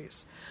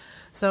discoveries.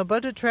 So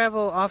Budget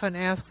Travel often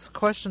asks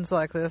questions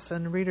like this,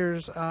 and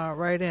readers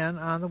write in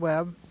on the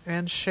web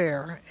and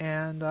share,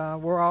 and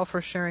we're all for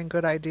sharing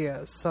good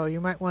ideas. So you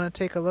might want to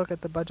take a look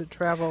at the Budget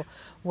Travel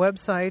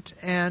website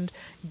and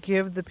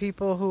give the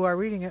people who are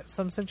reading it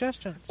some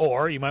suggestions.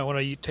 Or you might want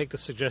to take the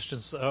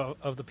suggestions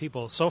of the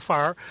people. So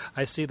far,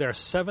 I see there are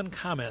 7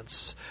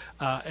 comments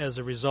as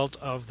a result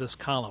of this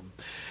column.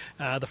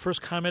 The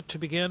first comment to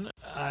begin,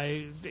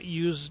 I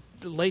used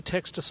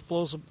latex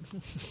disposable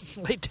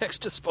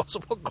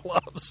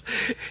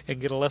gloves and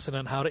get a lesson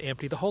on how to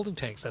empty the holding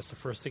tanks. That's the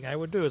first thing I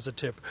would do as a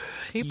tip.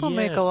 People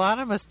make a lot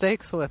of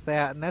mistakes with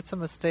that, and that's a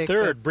mistake.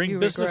 Third, bring you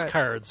business regret.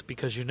 cards,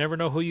 because you never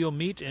know who you'll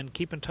meet, and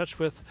keep in touch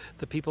with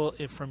the people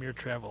from your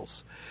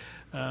travels.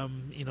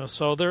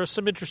 So there are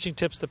some interesting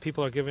tips that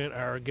people are giving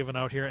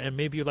out here, and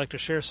maybe you'd like to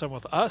share some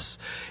with us,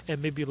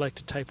 and maybe you'd like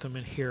to type them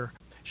in here.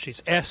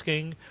 She's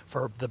asking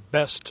for the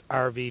best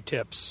RV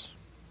tips,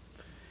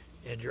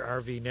 and your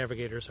RV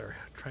navigators are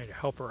trying to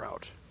help her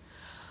out.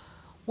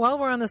 While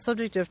we're on the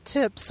subject of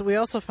tips, we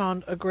also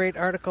found a great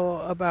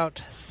article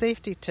about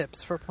safety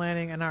tips for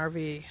planning an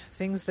RV,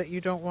 things that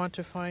you don't want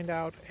to find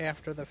out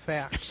after the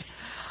fact.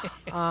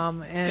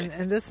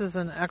 And this is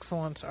an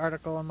excellent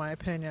article, in my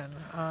opinion.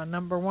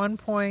 Number 1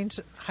 point,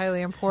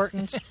 highly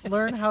important,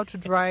 learn how to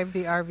drive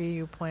the RV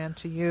you plan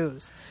to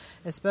use,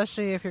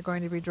 especially if you're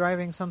going to be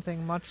driving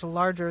something much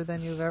larger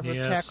than you've ever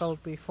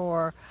tackled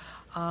before.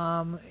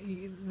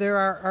 There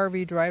are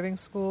RV driving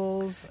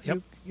schools.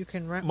 Yep. You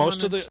can rent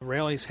Most one. of the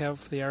rallies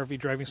have the RV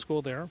driving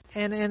school there.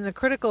 And the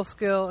critical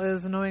skill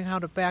is knowing how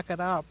to back it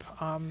up,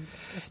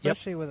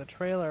 especially with a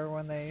trailer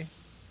when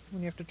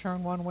you have to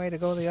turn one way to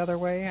go the other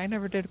way. I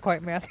never did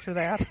quite master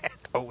that.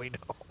 Oh, we know.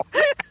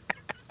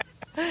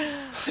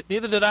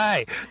 Neither did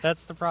I.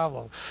 That's the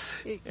problem.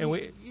 And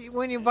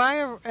when you buy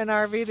an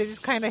RV, they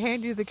just kind of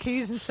hand you the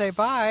keys and say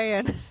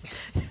bye,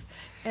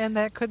 and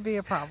that could be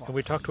a problem. And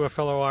we talked to a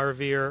fellow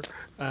RVer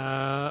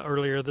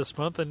earlier this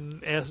month,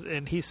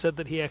 and he said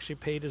that he actually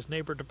paid his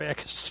neighbor to back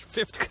his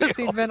fifth car. Because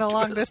he'd been a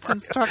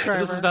long-distance truck driver.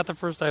 This is not the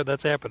first time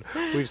that's happened.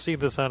 We've seen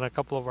this on a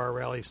couple of our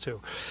rallies, too.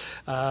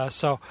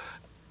 So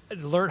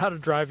learn how to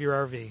drive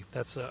your RV.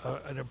 That's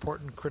an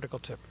important, critical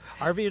tip.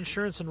 RV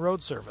insurance and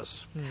road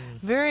service.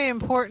 Very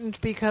important,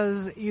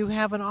 because you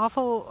have an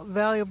awful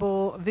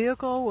valuable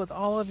vehicle with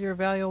all of your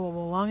valuable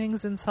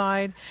belongings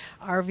inside.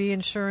 RV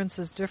insurance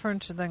is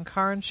different than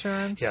car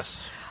insurance.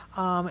 Yes.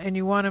 And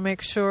you want to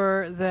make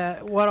sure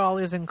that what all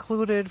is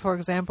included. For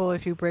example,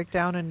 if you break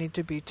down and need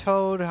to be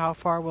towed, how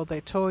far will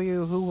they tow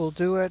you? Who will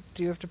do it?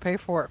 Do you have to pay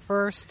for it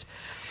first?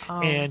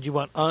 And you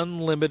want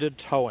unlimited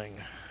towing,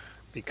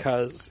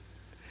 because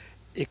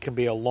it can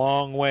be a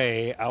long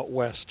way out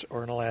west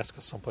or in Alaska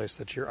someplace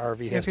that your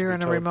RV has to be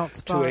towed in a remote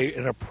spot to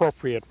an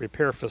appropriate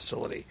repair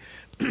facility.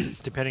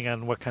 Depending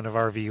on what kind of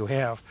RV you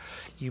have,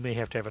 you may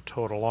have to have it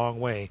towed a long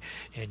way,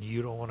 and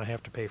you don't want to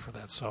have to pay for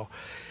that. So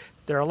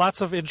there are lots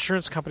of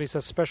insurance companies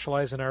that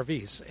specialize in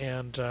RVs,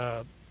 and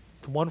the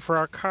one for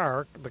our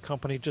car, the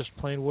company just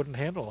plain wouldn't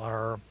handle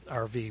our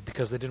RV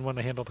because they didn't want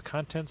to handle the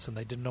contents, and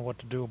they didn't know what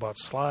to do about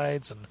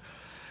slides and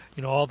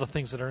all the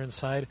things that are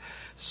inside.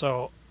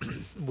 So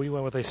we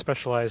went with a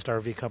specialized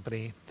RV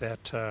company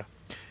that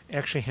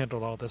actually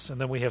handled all this. And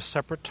then we have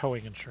separate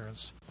towing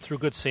insurance through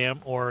Good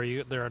Sam, or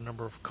there are a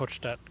number of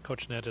CoachNet.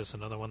 CoachNet is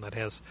another one that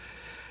has,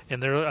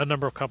 and there are a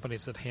number of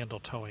companies that handle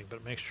towing,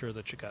 but make sure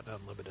that you got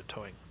unlimited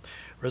towing.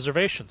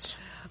 Reservations.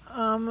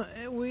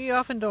 We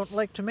often don't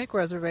like to make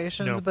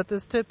reservations, but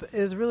this tip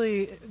is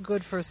really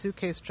good for a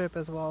suitcase trip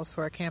as well as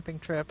for a camping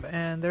trip.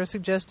 And they're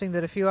suggesting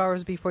that a few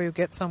hours before you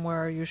get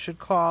somewhere, you should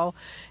call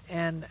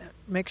and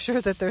make sure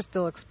that they're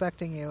still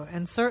expecting you.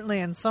 And certainly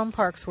in some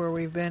parks where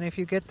we've been, if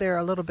you get there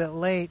a little bit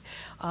late,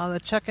 the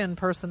check-in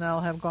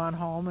personnel have gone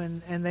home,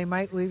 and they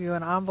might leave you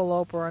an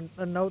envelope or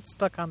a note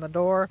stuck on the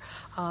door.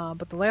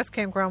 But the last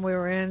campground we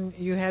were in,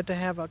 you had to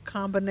have a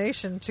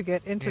combination to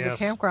get into the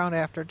campground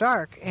after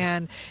dark.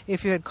 And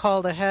if you had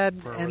called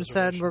ahead and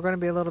said, we're going to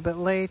be a little bit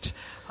late,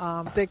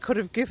 they could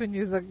have given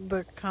you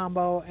the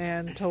combo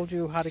and told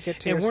you how to get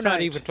to your site. And we're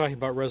not even talking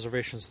about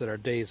reservations that are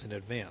days in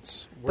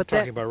advance. We're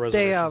talking about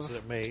reservations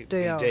that may be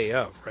day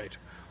of, right?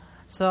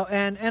 So,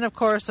 and of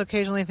course,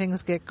 occasionally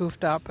things get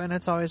goofed up, and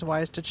it's always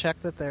wise to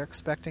check that they're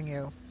expecting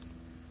you.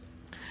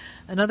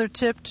 Another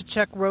tip, to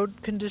check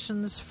road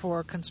conditions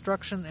for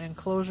construction and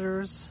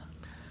closures.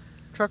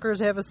 Truckers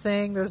have a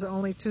saying, there's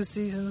only 2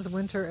 seasons,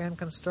 winter and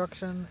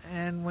construction,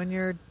 and when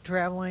you're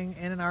traveling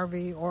in an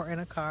RV or in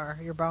a car,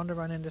 you're bound to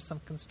run into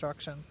some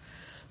construction.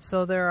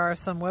 So there are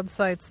some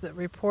websites that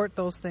report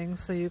those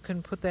things, so you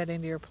can put that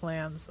into your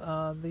plans.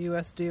 The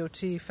U.S. DOT,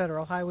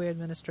 Federal Highway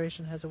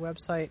Administration, has a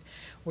website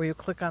where you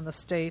click on the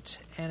state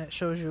and it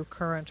shows you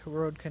current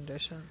road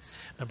conditions.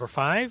 Number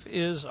 5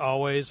 is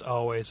always,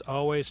 always,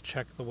 always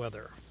check the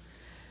weather.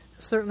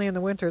 Certainly in the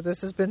winter,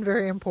 this has been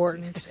very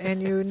important,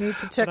 and you need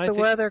to check But I the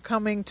think- weather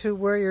coming to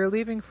where you're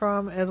leaving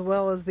from, as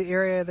well as the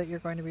area that you're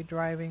going to be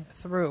driving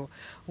through.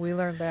 We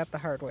learned that the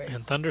hard way.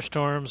 And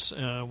thunderstorms,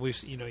 you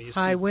see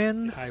High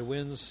winds. High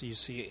winds. You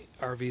see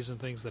RVs and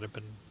things that have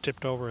been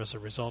tipped over as a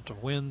result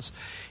of winds,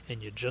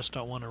 and you just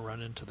don't want to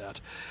run into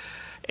that.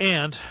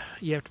 And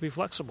you have to be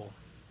flexible.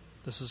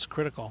 This is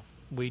critical.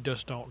 We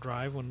just don't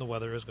drive when the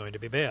weather is going to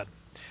be bad.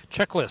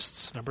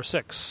 Checklists, number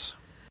 6.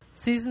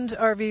 Seasoned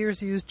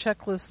RVers use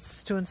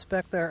checklists to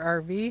inspect their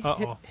RV,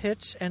 Uh-oh.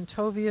 hitch, and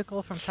tow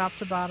vehicle from top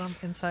to bottom,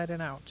 inside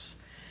and out.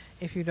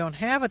 If you don't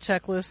have a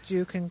checklist,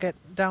 you can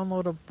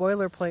download a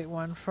boilerplate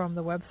one from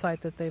the website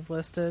that they've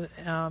listed.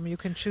 You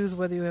can choose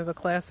whether you have a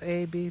Class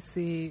A, B,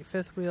 C,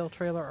 fifth wheel,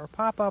 trailer, or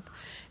pop-up,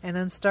 and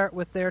then start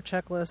with their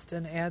checklist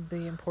and add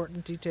the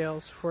important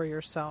details for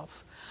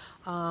yourself.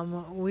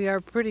 We are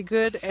pretty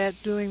good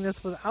at doing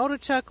this without a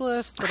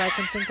checklist, but I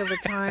can think of a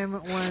time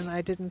when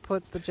I didn't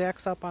put the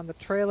jacks up on the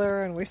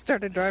trailer and we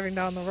started driving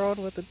down the road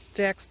with the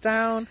jacks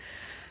down.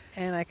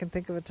 And I can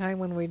think of a time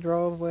when we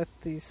drove with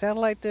the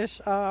satellite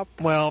dish up.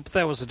 Well, but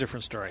that was a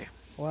different story.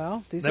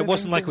 Well, these That are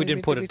wasn't things like that we need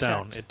didn't to put be it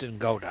down. checked. It didn't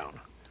go down.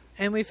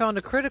 And we found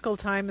a critical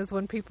time is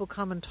when people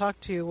come and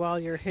talk to you while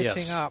you're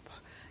hitching Yes. up.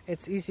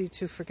 It's easy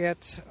to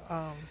forget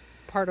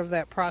part of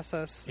that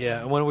process.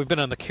 Yeah, and when we've been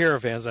on the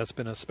caravans, that's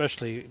been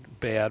especially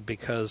bad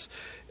because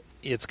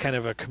it's kind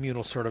of a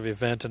communal sort of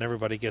event, and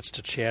everybody gets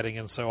to chatting,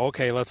 and so,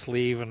 okay, let's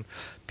leave, and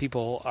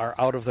people are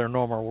out of their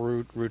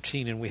normal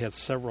routine, and we had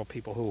several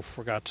people who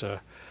forgot to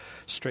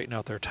straighten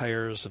out their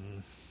tires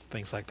and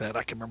things like that.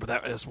 I can remember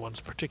that as one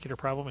particular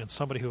problem, and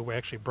somebody who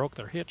actually broke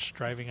their hitch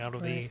driving out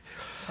of Right.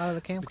 Out of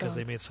the campground. because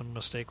they made some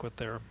mistake with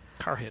their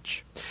car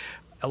hitch.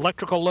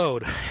 Electrical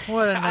load.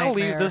 What a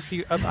nightmare.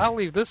 I'll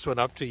leave this one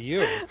up to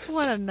you.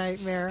 What a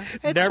nightmare.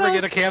 It's Never so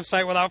get a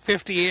campsite without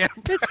 50 amp.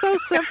 It's so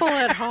simple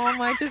at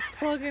home. I just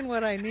plug in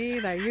what I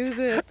need. I use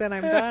it. Then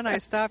I'm done. I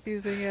stop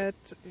using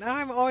it. Now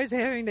I'm always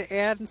having to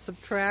add and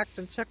subtract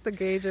and check the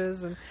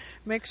gauges and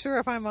make sure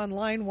if I'm on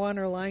line 1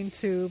 or line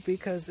 2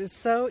 because it's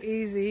so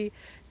easy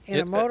in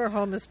a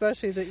motorhome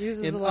especially that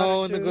uses a lot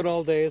of in the good juice.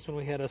 old days when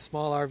we had a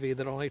small RV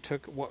that only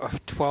took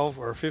 12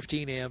 or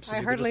 15 amps. And I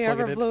you could hardly just plug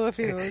ever it in. blew a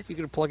fuse. You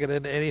could plug it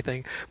into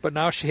anything. But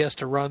now she has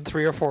to run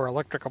 3 or 4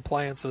 electric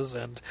appliances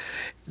and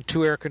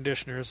 2 air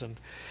conditioners. And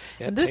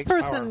it This takes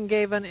person power.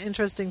 gave an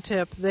interesting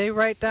tip. They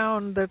write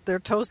down that their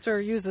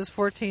toaster uses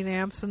 14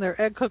 amps and their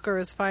egg cooker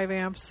is 5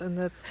 amps and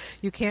that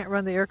you can't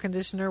run the air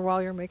conditioner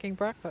while you're making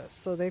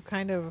breakfast. So they've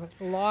kind of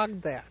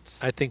logged that.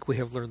 I think we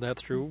have learned that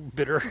through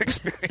bitter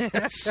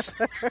experience.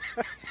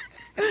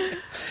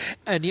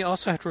 And you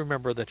also have to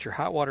remember that your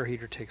hot water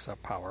heater takes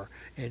up power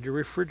and your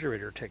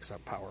refrigerator takes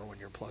up power when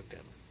you're plugged in.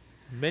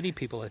 Many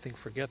people, I think,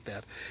 forget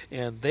that.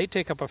 And they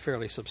take up a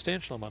fairly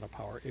substantial amount of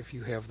power if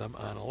you have them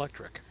on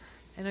electric.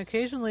 And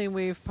occasionally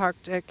we've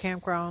parked at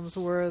campgrounds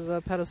where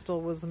the pedestal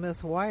was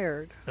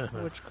miswired,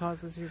 which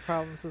causes you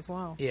problems as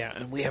well. Yeah,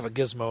 and we have a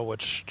gizmo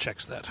which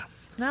checks that.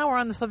 Now we're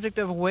on the subject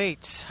of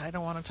weight. I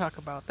don't want to talk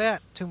about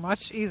that too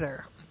much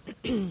either.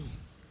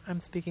 I'm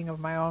speaking of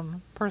my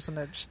own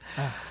personage.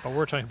 But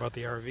we're talking about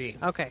the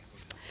RV. Okay.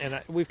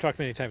 And we've talked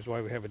many times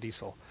why we have a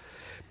diesel.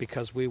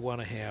 Because we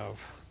want to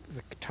have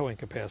the towing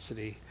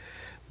capacity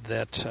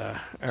that... To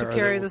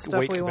carry the stuff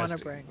weight we want to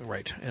capacity. bring.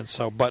 Right. And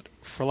so, but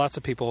for lots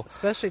of people...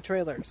 Especially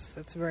trailers.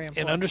 It's very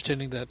important. And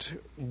understanding that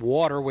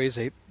water weighs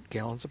 8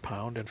 gallons a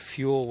pound and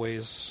fuel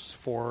weighs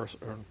 4, or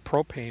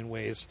propane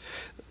weighs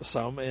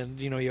some, and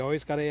you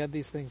always got to add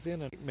these things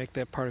in and make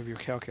that part of your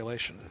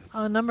calculation.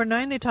 Number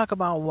 9, they talk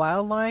about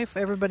wildlife.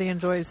 Everybody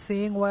enjoys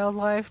seeing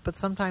wildlife, but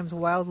sometimes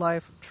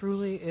wildlife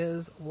truly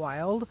is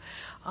wild,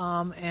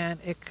 and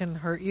it can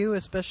hurt you,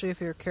 especially if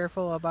you're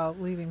careful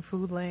about leaving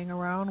food laying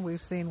around. We've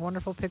seen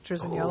wonderful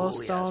pictures in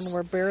Yellowstone yes.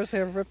 where bears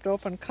have ripped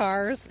open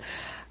cars.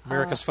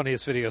 America's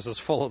Funniest Videos is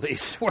full of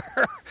these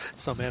where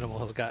some animal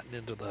has gotten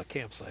into the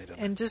campsite.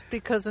 And just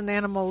because an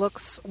animal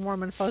looks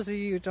warm and fuzzy,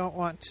 you don't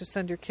want to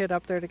send your kid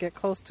up there to get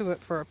close to it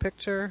for a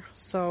picture.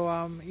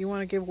 So you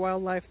want to give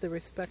wildlife the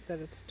respect that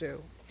it's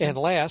due. And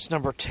last,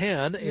 number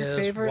 10 Your is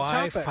favorite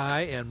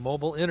Wi-Fi and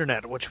mobile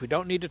internet, which we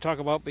don't need to talk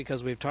about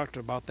because we've talked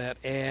about that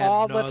ad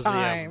All the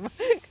nauseam. time.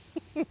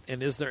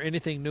 And is there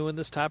anything new in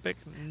this topic?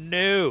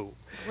 No.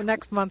 Well,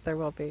 next month there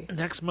will be.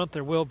 Next month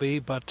there will be,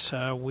 but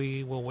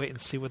we will wait and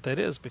see what that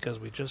is because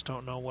we just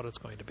don't know what it's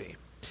going to be.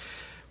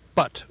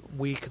 But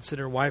we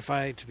consider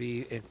Wi-Fi to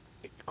be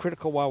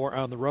critical while we're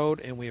on the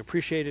road, and we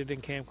appreciate it in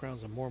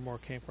campgrounds, and more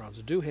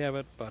campgrounds do have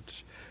it,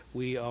 but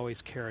we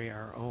always carry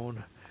our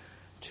own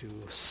to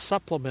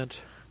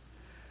supplement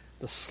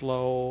the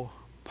slow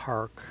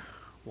park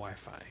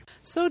Wi-Fi.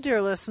 So,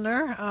 dear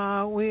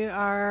listener, we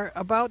are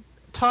about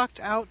talked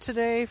out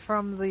today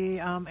from the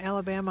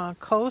Alabama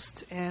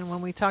coast, and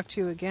when we talk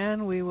to you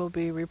again, we will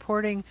be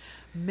reporting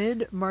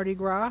mid-Mardi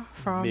Gras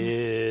from...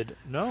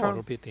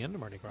 it'll be at the end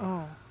of Mardi Gras.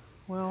 Oh,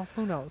 well,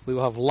 who knows? We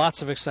will have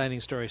lots of exciting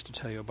stories to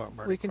tell you about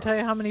Mardi Gras. We can tell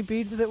you how many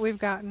beads that we've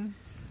gotten,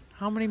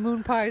 how many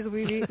moon pies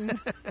we've eaten,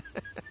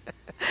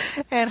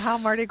 and how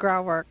Mardi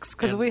Gras works,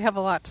 because we have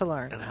a lot to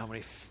learn. And how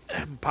many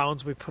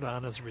pounds we put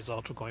on as a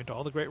result of going to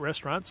all the great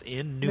restaurants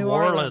in New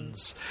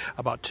Orleans.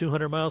 About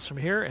 200 miles from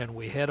here, and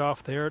we head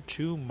off there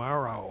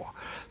tomorrow.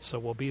 So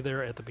we'll be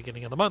there at the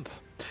beginning of the month.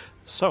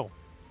 So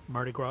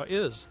Mardi Gras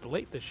is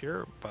late this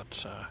year,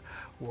 but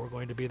we're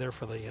going to be there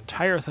for the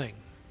entire thing.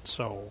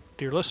 So,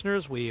 dear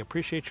listeners, we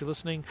appreciate you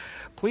listening.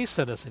 Please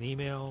send us an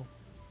email.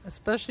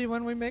 Especially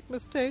when we make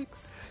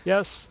mistakes.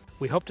 Yes,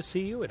 we hope to see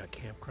you at a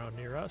campground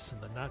near us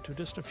in the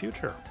not-too-distant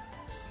future.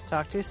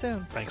 Talk to you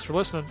soon. Thanks for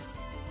listening.